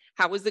cutting it?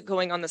 How is it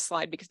going on the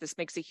slide? Because this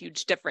makes a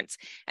huge difference.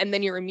 And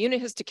then your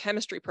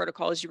immunohistochemistry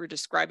protocol, as you were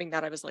describing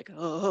that, I was like,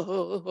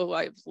 oh,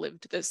 I've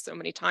lived this so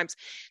many times.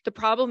 The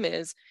problem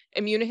is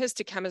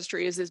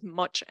immunohistochemistry is as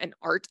much an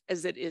art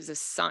as it is a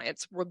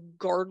science,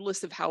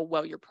 regardless of how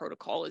well your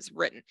protocol is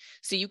written.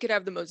 So you could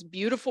have the most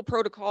beautiful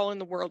protocol in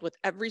the world with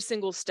every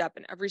single step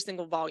and every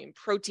single volume,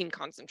 protein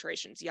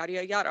concentrations, yada,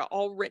 yada, yada,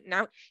 all written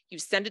out. You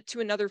send it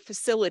to another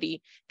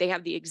facility. They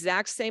have the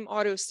exact same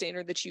auto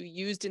stainer that you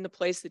used in the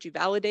place that you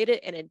validated,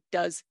 and it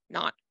does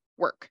not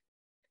work.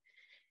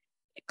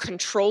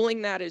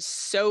 Controlling that is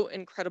so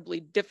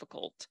incredibly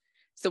difficult.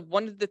 So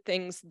one of the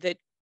things that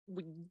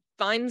we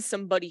find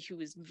somebody who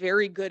is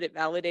very good at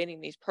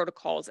validating these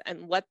protocols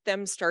and let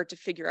them start to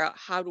figure out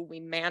how do we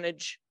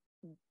manage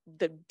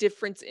the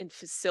difference in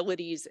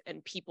facilities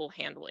and people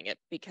handling it.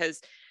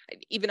 Because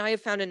even I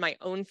have found in my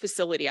own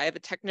facility, I have a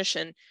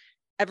technician,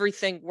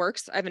 everything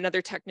works. I have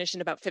another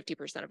technician, about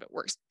 50% of it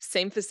works.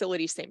 Same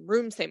facility, same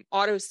room, same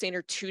auto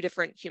stainer, two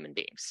different human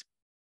beings.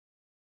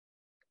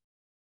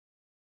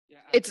 Yeah,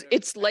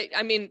 it's like,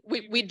 I mean,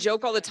 we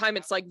joke all the time,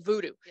 it's like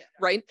voodoo,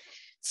 right?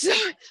 So,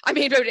 I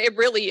mean, it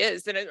really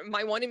is. And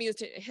my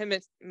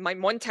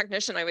one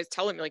technician, I always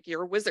tell him, like,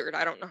 you're a wizard.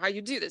 I don't know how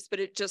you do this, but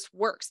it just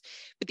works.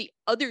 But the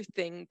other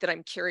thing that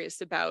I'm curious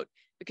about,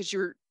 because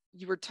you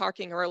were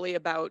talking early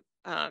about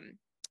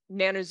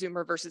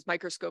nanozoomer versus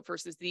microscope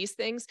versus these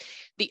things,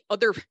 the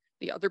other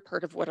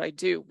part of what I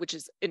do, which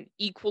is an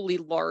equally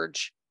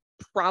large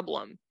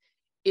problem,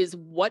 is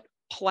what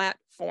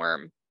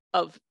platform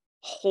of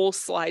whole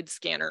slide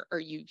scanner are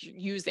you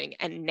using?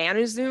 And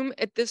NanoZoom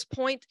at this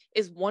point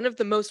is one of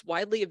the most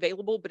widely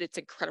available, but it's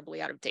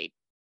incredibly out of date.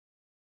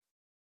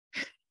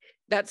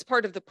 That's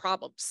part of the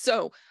problem.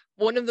 So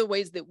one of the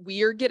ways that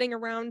we are getting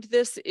around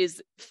this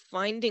is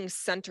finding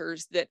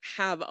centers that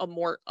have a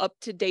more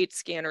up-to-date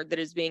scanner that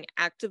is being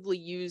actively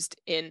used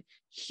in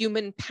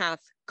human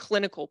path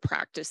clinical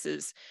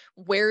practices,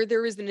 where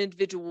there is an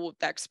individual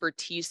with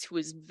expertise who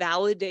is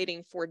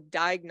validating for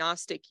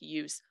diagnostic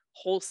use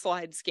whole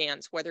slide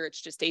scans, whether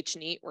it's just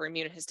H&E or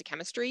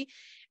immunohistochemistry.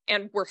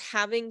 And we're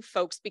having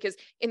folks, because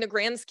in the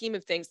grand scheme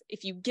of things,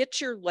 if you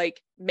get your,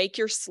 make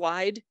your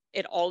slide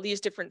at all these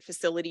different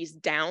facilities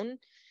down,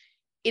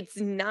 it's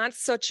not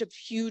such a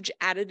huge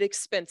added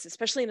expense,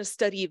 especially in a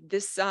study of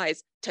this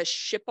size, to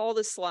ship all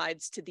the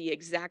slides to the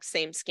exact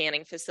same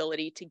scanning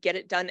facility to get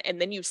it done.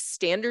 And then you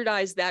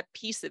standardize that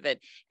piece of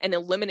it and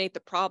eliminate the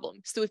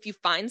problem. So if you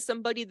find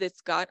somebody that's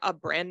got a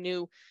brand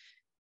new,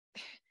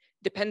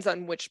 depends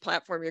on which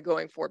platform you're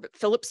going for, but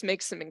Philips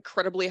makes some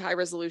incredibly high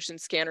resolution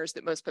scanners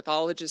that most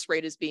pathologists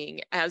rate as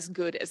being as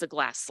good as a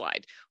glass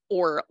slide,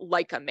 or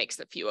Leica makes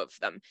a few of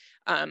them.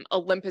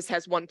 Olympus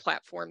has one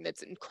platform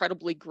that's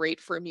incredibly great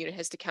for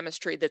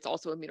immunohistochemistry that's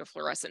also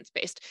immunofluorescence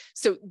based.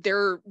 So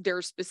there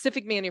are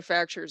specific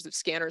manufacturers of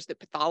scanners that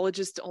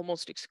pathologists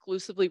almost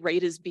exclusively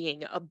rate as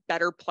being a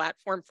better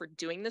platform for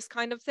doing this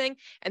kind of thing.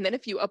 And then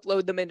if you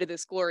upload them into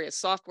this glorious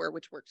software,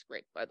 which works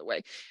great, by the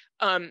way,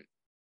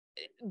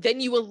 then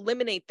you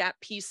eliminate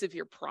that piece of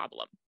your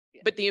problem.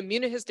 Yeah. But the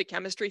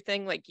immunohistochemistry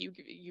thing, like you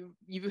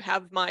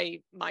have my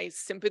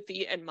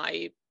sympathy and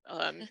my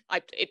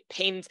it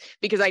pains,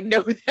 because I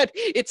know that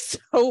it's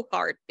so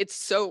hard. It's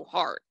so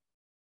hard.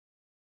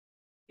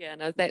 Yeah,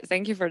 no,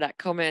 thank you for that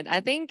comment.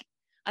 I think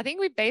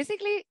we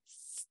basically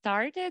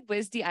started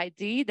with the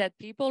idea that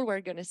people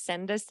were going to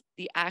send us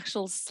the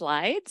actual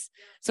slides,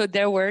 so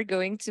they were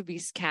going to be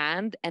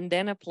scanned and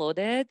then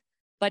uploaded,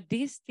 but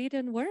this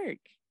didn't work.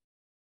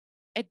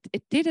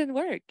 it didn't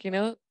work, you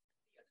know.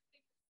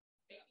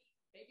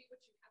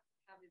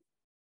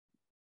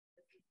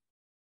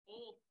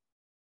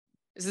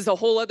 This is a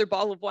whole other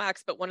ball of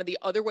wax, but one of the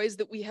other ways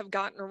that we have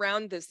gotten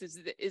around this is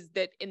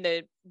that in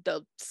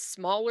the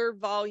smaller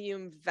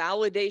volume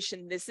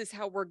validation, this is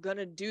how we're going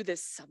to do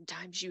this.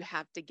 Sometimes you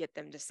have to get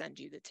them to send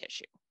you the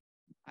tissue.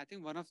 I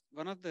think one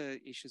of the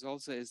issues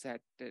also is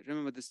that,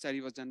 remember, the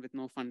study was done with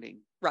no funding.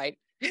 Right.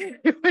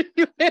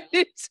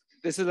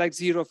 This is like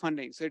zero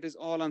funding. So it is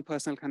all on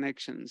personal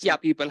connections.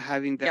 Yep. People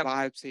having their Yep.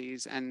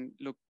 biopsies and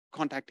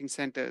contacting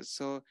centers.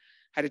 So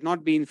had it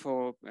not been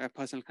for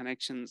personal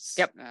connections,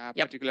 Yep.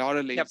 particularly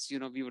orally, Yep. you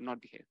know, we would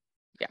not be here.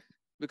 Yeah.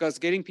 Because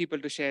getting people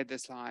to share their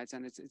slides,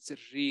 and it's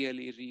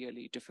really,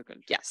 really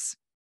difficult. Yes.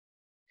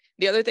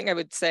 The other thing I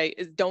would say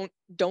is don't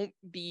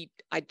be,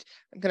 I'm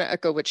going to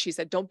echo what she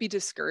said, don't be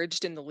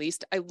discouraged in the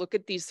least. I look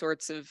at these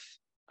sorts of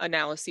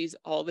analyses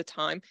all the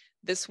time.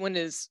 This one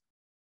is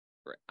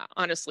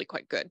honestly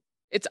quite good.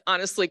 It's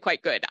honestly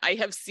quite good. I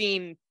have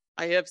seen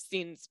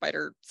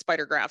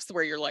spider graphs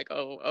where you're like,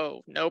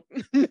 oh, nope,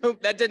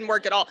 nope, that didn't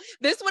work at all.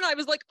 This one, I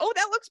was like, oh,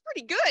 that looks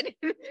pretty good.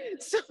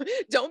 So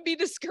don't be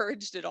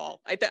discouraged at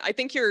all. I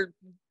think you're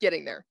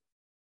getting there.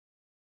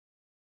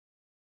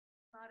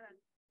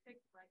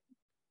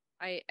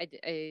 I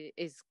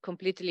is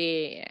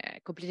completely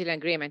in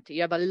agreement.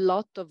 You have a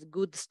lot of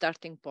good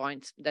starting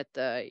points that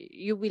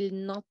you will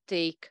not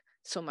take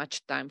so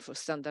much time for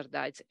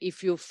standardize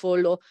if you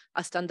follow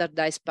a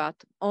standardized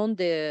path on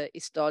the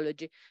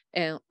histology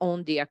and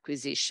on the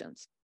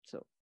acquisitions.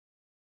 So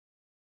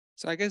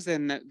I guess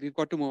then we've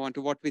got to move on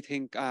to what we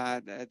think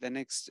the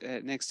next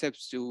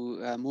steps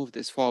to move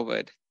this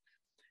forward.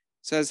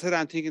 So as I said,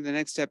 I'm thinking the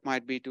next step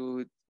might be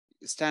to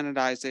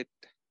standardize it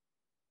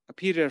a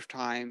period of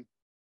time.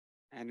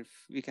 And if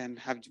we can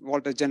have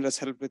Walter Generous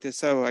help with this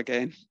server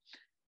again,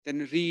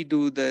 then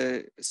redo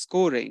the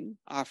scoring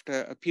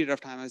after a period of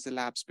time as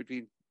elapsed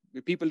between,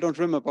 people don't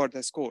remember what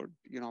they scored,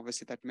 you know,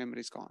 obviously that memory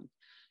is gone.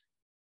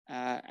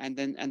 And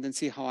then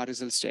see how our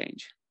results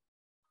change.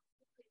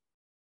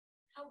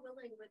 How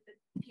willing would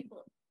the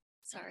people,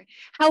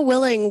 how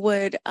willing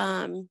would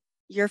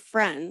your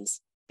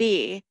friends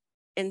be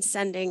in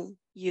sending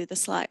you the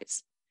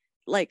slides?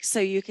 Like, so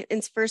you can,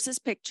 versus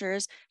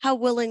pictures, how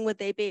willing would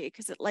they be?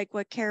 Because like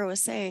what Kara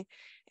was saying,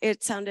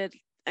 it sounded,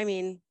 I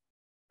mean,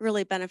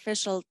 really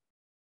beneficial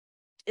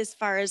as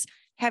far as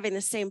having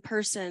the same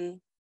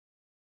person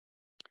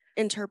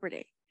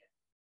interpreting.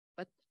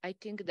 But I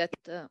think that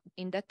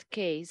in that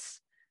case,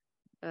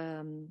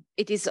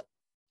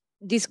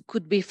 this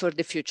could be for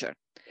the future.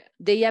 Yeah.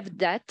 They have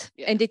that,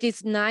 yeah. And it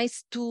is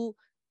nice to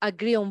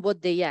agree on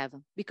what they have,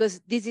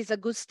 because this is a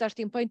good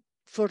starting point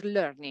for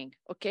learning,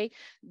 okay?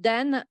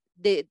 Then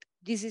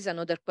this is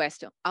another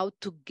question, how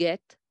to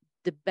get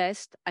the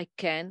best I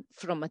can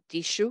from a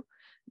tissue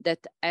that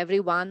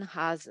everyone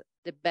has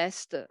the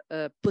best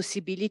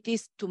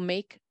possibilities to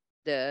make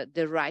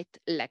the right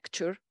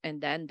lecture and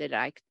then the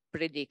right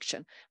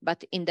prediction.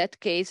 But in that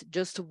case,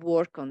 just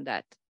work on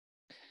that.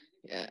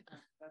 Yeah.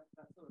 That's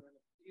so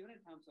relevant. Even in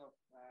terms of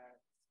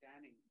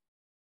scanning,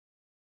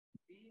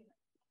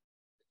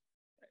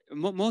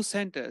 most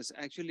centers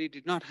actually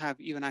did not have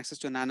even access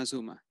to a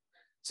nanozoomer.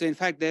 So in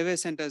fact, there were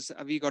centers,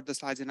 we got the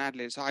slides in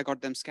Adelaide, so I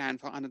got them scanned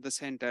for another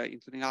center,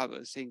 including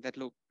ours, saying that,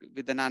 look,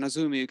 with the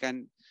nanozoomer, you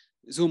can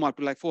zoom up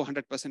to like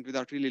 400%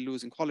 without really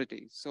losing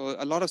quality. So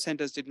a lot of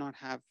centers did not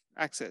have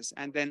access.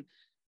 And then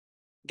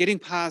getting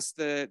past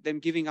them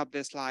giving up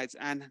their slides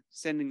and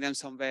sending them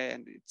somewhere,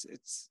 and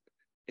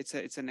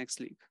it's a next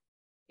leap.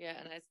 Yeah,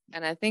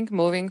 and I think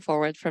moving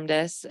forward from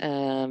this,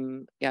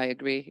 yeah, I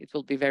agree. It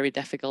will be very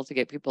difficult to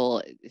get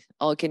people.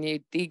 Oh, can you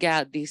dig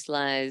out these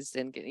slides?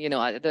 And you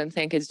know, I don't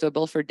think it's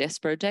doable for this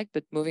project.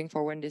 But moving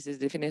forward, this is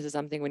definitely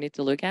something we need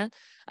to look at.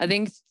 I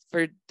think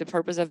for the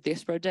purpose of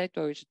this project,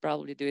 what we should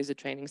probably do is a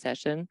training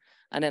session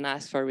and then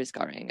ask for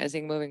rescoring. I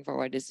think moving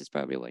forward, this is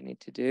probably what we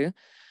need to do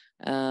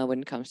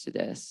when it comes to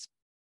this.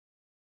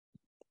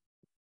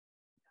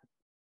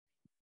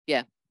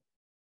 Yeah.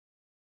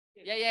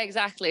 Yeah,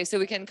 exactly. So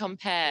we can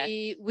compare.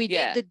 We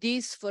did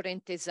this for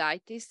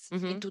enthesitis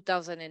in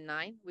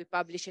 2009. We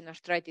published in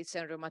Arthritis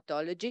and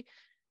Rheumatology.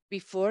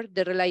 Before,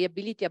 the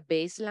reliability at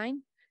baseline,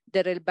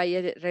 the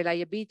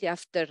reliability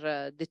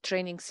after the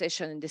training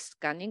session and the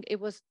scanning, it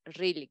was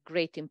really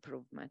great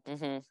improvement.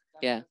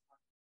 Yeah.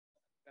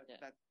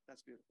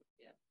 That's beautiful.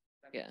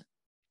 Yeah.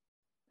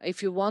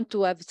 If you want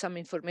to have some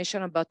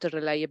information about the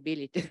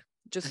reliability,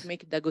 just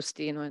make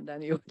D'Agostino and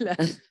then you will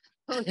have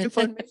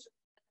information.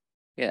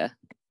 Yeah.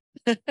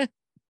 I'm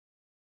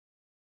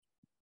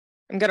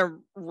going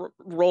to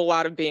roll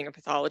out of being a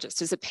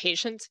pathologist. As a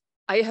patient,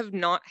 I have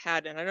not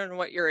had, and I don't know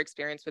what your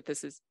experience with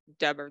this is,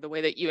 Deb, or the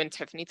way that you and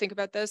Tiffany think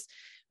about this,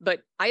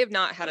 but I have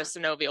not had a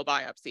synovial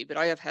biopsy, but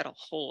I have had a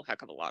whole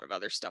heck of a lot of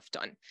other stuff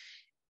done.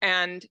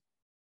 And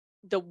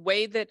the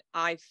way that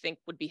I think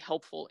would be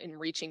helpful in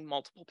reaching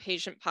multiple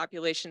patient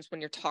populations when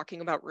you're talking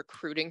about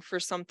recruiting for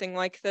something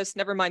like this,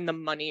 never mind the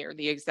money or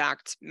the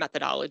exact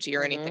methodology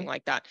or anything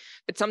like that,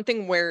 but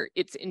something where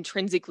it's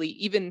intrinsically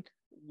even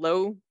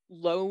low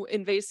low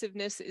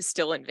invasiveness is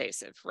still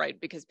invasive, right?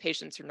 Because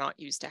patients are not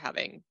used to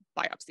having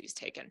biopsies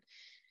taken.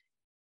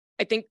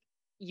 I think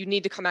you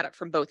need to come at it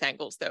from both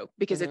angles though,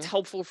 because it's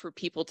helpful for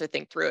people to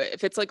think through it.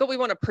 If it's like, oh, we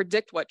want to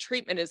predict what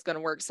treatment is going to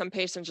work, some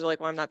patients are like,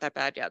 well, I'm not that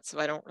bad yet, so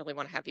I don't really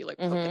want to have you like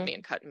poking me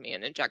and cutting me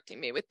and injecting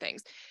me with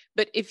things.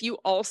 But if you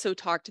also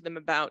talk to them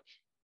about,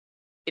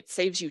 it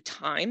saves you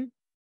time,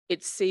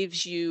 it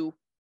saves you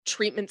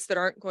treatments that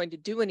aren't going to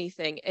do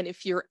anything. And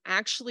if you're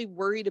actually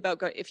worried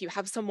about, if you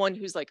have someone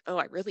who's like, oh,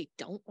 I really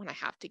don't want to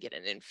have to get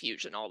an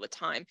infusion all the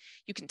time,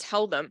 you can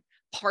tell them,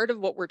 part of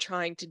what we're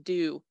trying to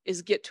do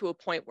is get to a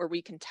point where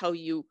we can tell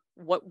you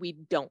what we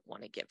don't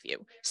want to give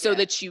you so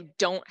that you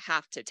don't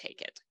have to take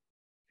it.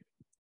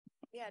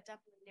 Yeah,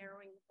 definitely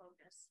narrowing the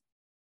focus.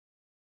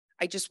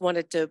 I just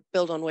wanted to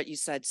build on what you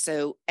said.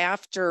 So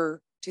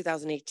after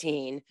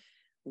 2018,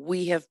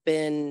 we have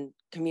been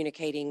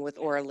communicating with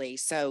Orally.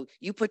 So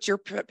you put your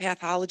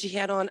pathology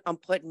hat on, I'm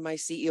putting my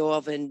CEO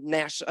of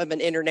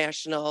an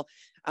international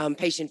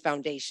patient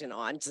foundation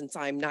on, since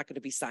I'm not going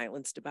to be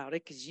silenced about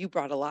it because you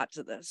brought a lot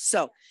to this.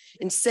 So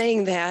in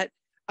saying that,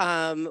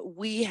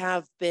 we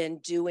have been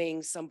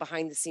doing some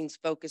behind the scenes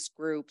focus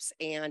groups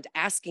and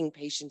asking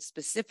patients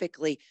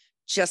specifically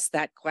just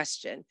that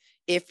question,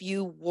 if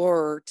you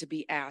were to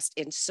be asked.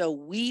 And so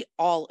we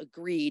all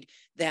agreed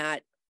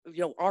that,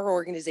 you know, our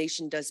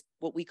organization does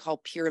what we call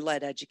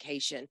peer-led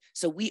education.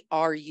 So we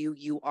are you,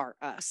 you are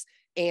us.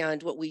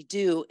 And what we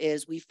do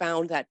is we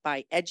found that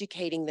by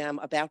educating them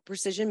about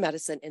precision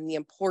medicine and the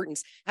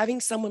importance, having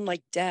someone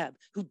like Deb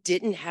who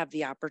didn't have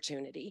the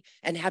opportunity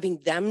and having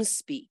them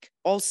speak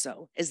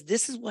also, as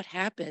this is what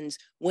happens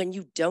when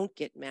you don't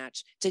get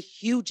matched. It's a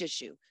huge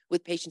issue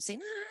with patients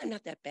saying, I'm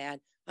not that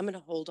bad, I'm going to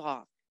hold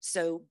off.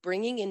 So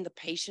bringing in the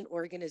patient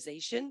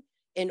organization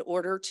in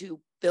order to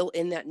fill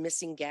in that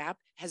missing gap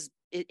has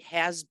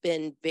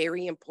been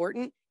very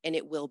important, and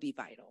it will be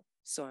vital.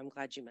 So I'm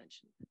glad you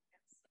mentioned it.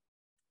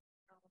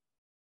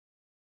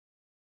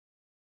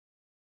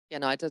 Yeah,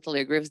 no, I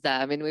totally agree with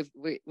that. I mean,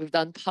 we've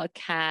done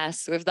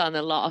podcasts, we've done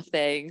a lot of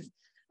things.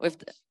 We've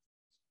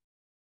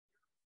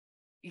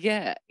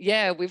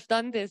we've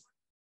done this.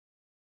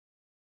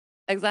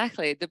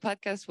 Exactly. The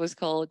podcast was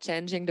called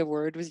 "Changing the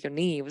Word with Your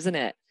Knee," wasn't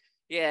it?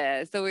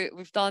 Yeah. So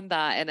we've done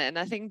that, and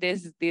I think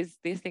these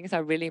things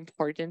are really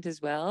important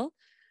as well.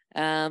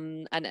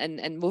 And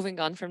moving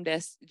on from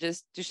this,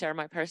 just to share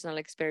my personal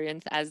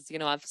experience, as you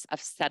know,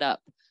 I've set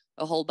up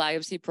a whole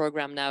biopsy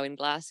program now in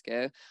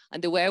Glasgow,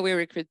 and the way we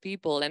recruit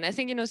people. And I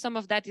think, you know, some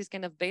of that is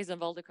kind of based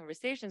on all the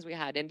conversations we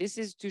had. And this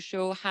is to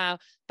show how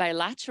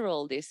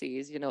bilateral this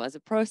is, you know, as a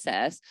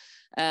process,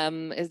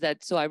 is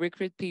that, so I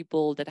recruit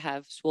people that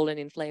have swollen,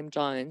 inflamed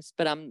joints,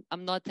 but I'm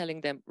not telling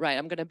them, right,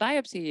 I'm going to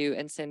biopsy you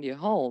and send you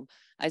home.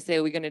 I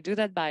say, we're going to do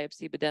that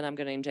biopsy, but then I'm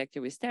going to inject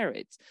you with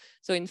steroids.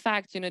 So in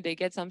fact, you know, they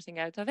get something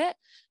out of it.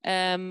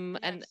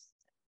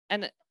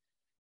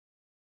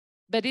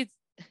 But it's,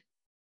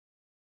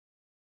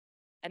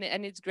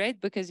 and it's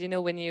great because, you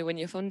know, when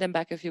you phone them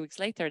back a few weeks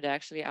later, they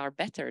actually are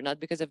better,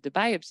 not because of the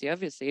biopsy,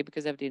 obviously,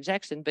 because of the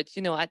injection, but,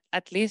 you know,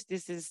 at least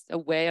this is a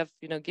way of,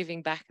 you know,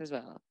 giving back as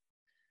well.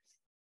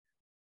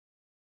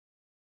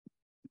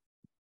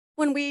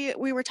 When we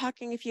were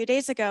talking a few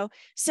days ago,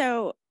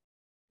 so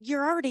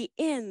you're already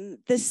in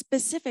the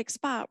specific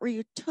spot where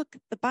you took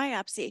the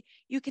biopsy.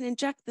 You can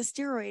inject the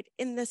steroid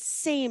in the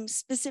same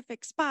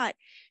specific spot.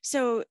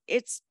 So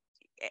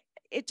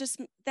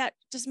that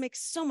just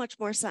makes so much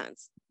more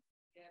sense.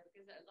 Yeah,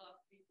 because a lot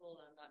of people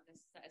are not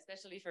necessarily,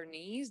 especially for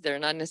knees, they're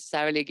not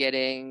necessarily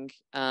getting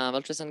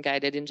ultrasound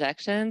guided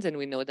injections, and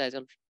we know that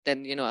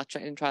then, you know,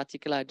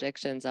 intra-articular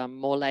injections are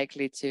more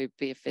likely to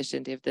be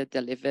efficient if they're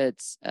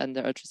delivered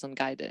under ultrasound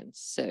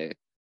guidance. So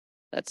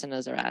that's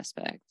another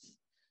aspect.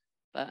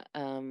 But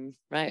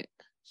right.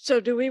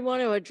 So do we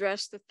want to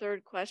address the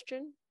third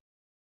question?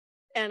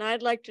 And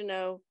I'd like to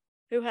know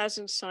who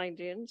hasn't signed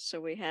in,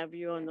 so we have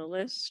you on the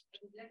list. I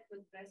would like to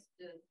address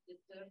the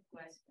third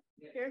question.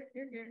 Here.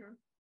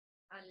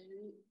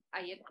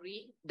 I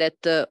agree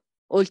that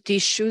all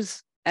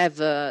tissues have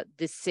the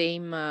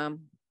same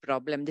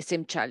problem, the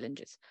same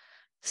challenges.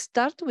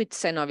 Start with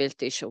synovial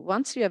tissue.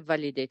 Once you have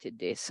validated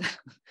this,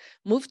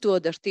 move to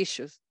other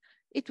tissues.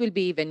 It will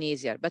be even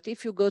easier. But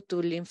if you go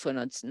to lymph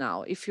nodes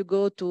now, if you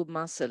go to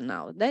muscle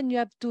now, then you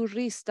have to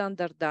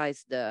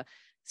re-standardize the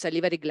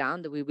salivary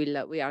gland.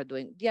 We are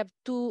doing. You have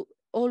to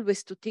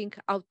always to think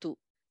how to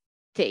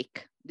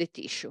take the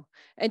tissue,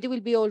 and it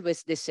will be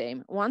always the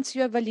same. Once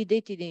you have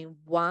validated in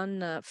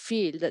one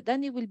field,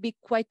 then it will be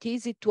quite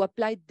easy to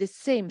apply the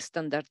same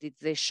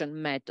standardization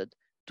method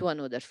to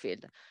another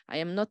field. I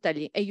am not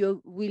telling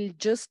you, will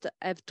just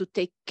have to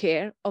take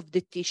care of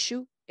the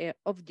tissue,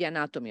 of the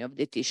anatomy of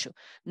the tissue,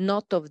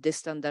 not of the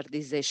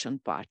standardization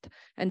part.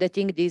 And I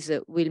think this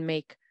will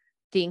make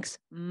things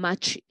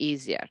much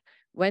easier.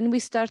 When we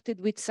started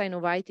with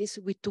synovitis,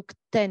 we took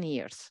 10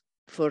 years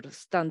for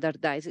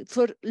standardizing,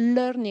 for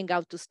learning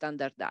how to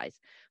standardize.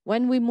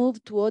 When we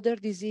moved to other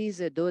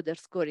diseases, the other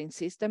scoring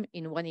system,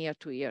 in 1 year,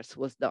 2 years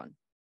was done.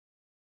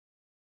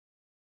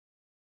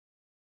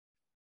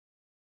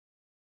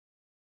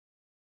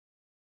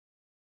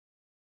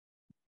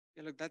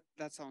 Yeah, look,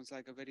 that sounds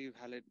like a very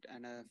valid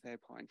and a fair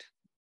point.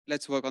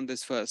 Let's work on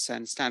this first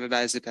and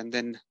standardize it, and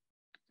then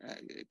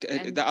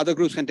the other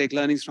groups can take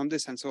learnings from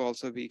this, and so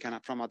also we can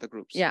from other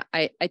groups. Yeah,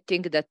 I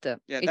think that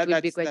it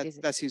will be quite easy.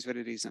 That seems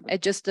very reasonable. I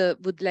just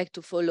would like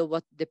to follow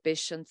what the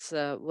patients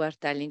were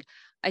telling.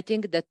 I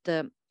think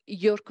that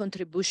your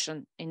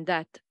contribution in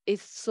that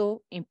is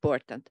so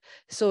important.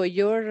 So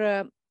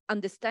your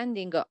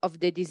understanding of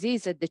the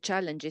disease and the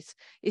challenges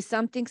is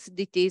something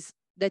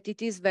that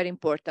it is very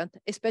important,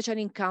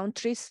 especially in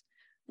countries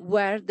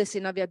where the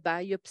synovial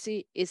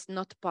biopsy is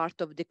not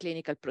part of the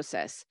clinical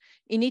process.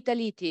 In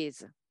Italy, it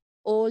is.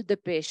 All the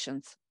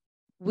patients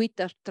with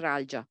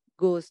arthralgia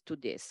goes to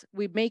this.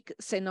 We make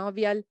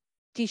synovial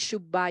tissue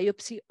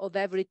biopsy of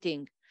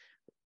everything,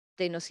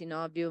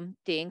 tenosynovium,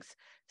 things.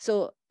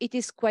 So it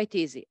is quite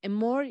easy. And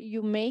more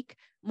you make,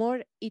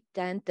 more it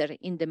enter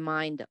in the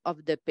mind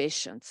of the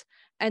patients.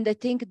 And I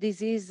think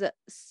this is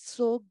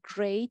so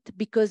great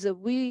because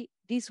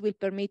this will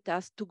permit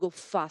us to go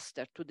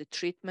faster to the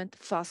treatment,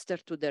 faster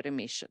to the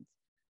remission.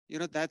 You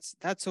know, that's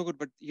so good,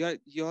 but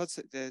yours,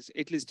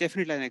 Italy is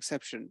definitely an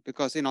exception,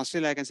 because in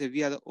Australia, I can say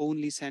we are the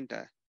only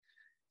center.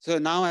 So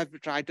now I've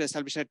tried to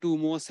establish 2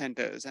 more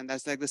centers, and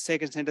that's like the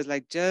second center is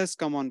like, just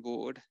come on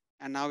board.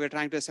 And now we're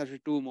trying to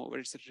establish 2 more, but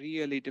it's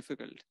really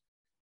difficult.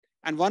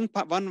 And one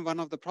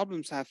of the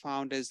problems I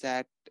found is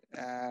that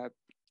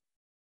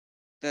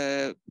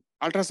the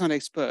ultrasound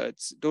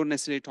experts don't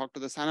necessarily talk to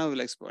the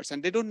Synovial experts,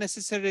 and they don't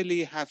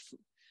necessarily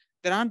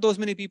there aren't those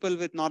many people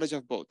with knowledge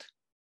of both.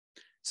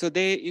 So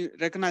they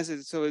recognize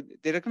it. So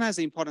they recognize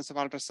the importance of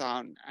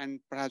ultrasound and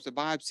perhaps the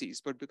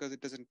biopsies, but because it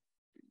doesn't,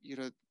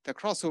 the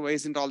crossover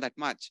isn't all that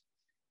much.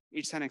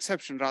 It's an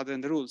exception rather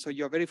than the rule. So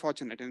you're very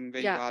fortunate in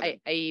where you are.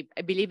 I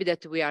believe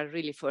that we are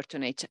really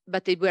fortunate,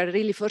 but we are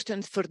really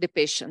fortunate for the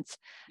patients.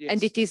 Yes.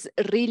 And it is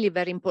really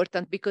very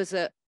important because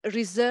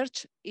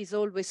research is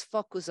always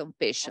focused on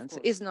patients.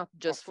 It's not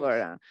just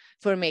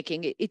for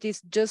making it. It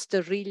is just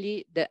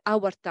really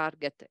our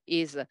target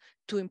is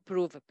to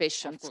improve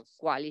patients'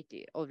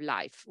 quality of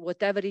life,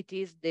 whatever it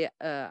is.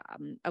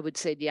 I would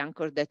say the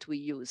anchor that we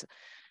use.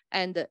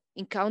 And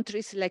in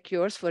countries like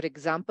yours, for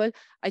example,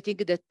 I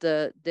think that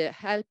the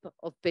help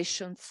of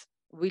patients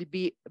will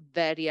be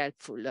very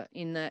helpful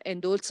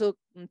and also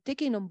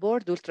taking on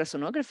board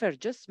ultrasonographer,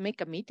 just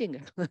make a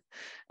meeting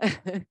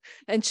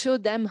and show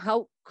them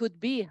how to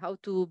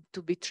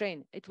be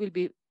trained. It will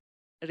be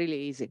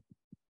really easy.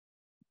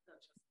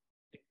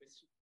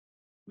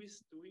 Who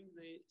is doing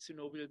the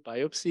synovial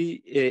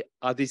biopsy?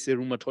 Are these the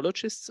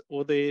rheumatologists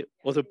or the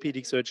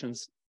orthopedic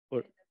surgeons?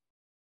 Or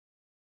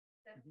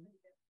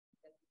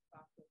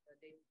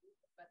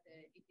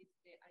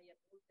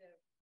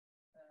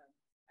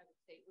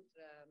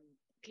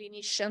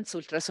clinicians,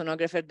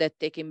 ultrasonographers that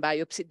take in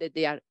biopsy, that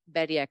they are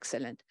very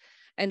excellent.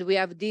 And we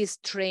have these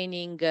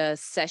training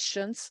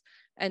sessions,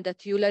 and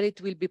at Euler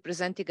it will be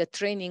presenting a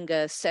training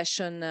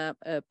session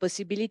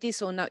possibility.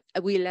 So now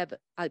we have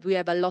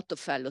a lot of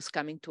fellows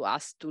coming to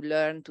us to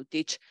learn, to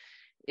teach.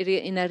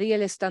 In a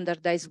really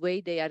standardized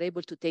way, they are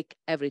able to take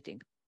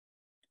everything.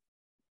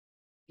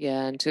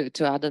 Yeah, and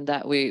to add on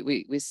that,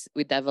 we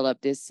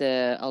developed this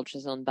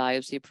ultrasound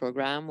biopsy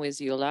program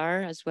with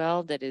Euler as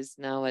well. That is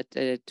now at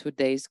a 2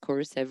 days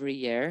course every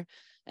year,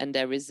 and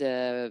there is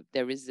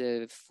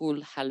a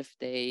full half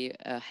day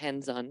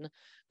hands-on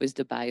with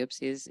the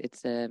biopsies.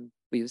 It's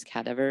we use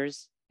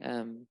cadavers.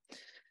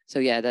 So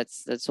yeah,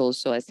 that's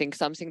also, I think,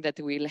 something that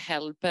will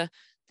help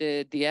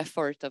the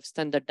effort of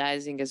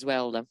standardizing as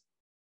well.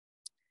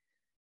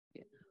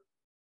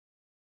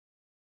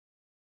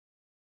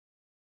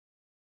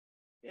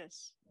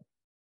 Yes.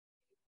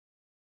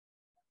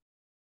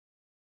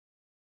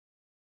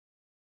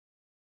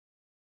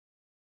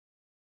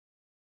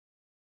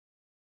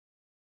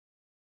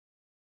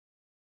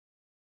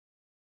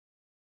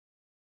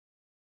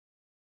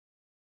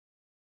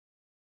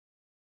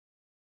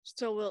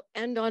 So we'll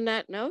end on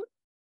that note.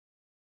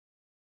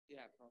 Yeah.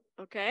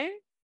 Okay.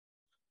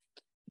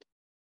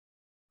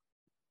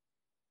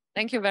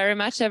 Thank you very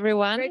much,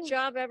 everyone. Great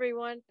job,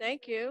 everyone.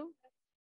 Thank you.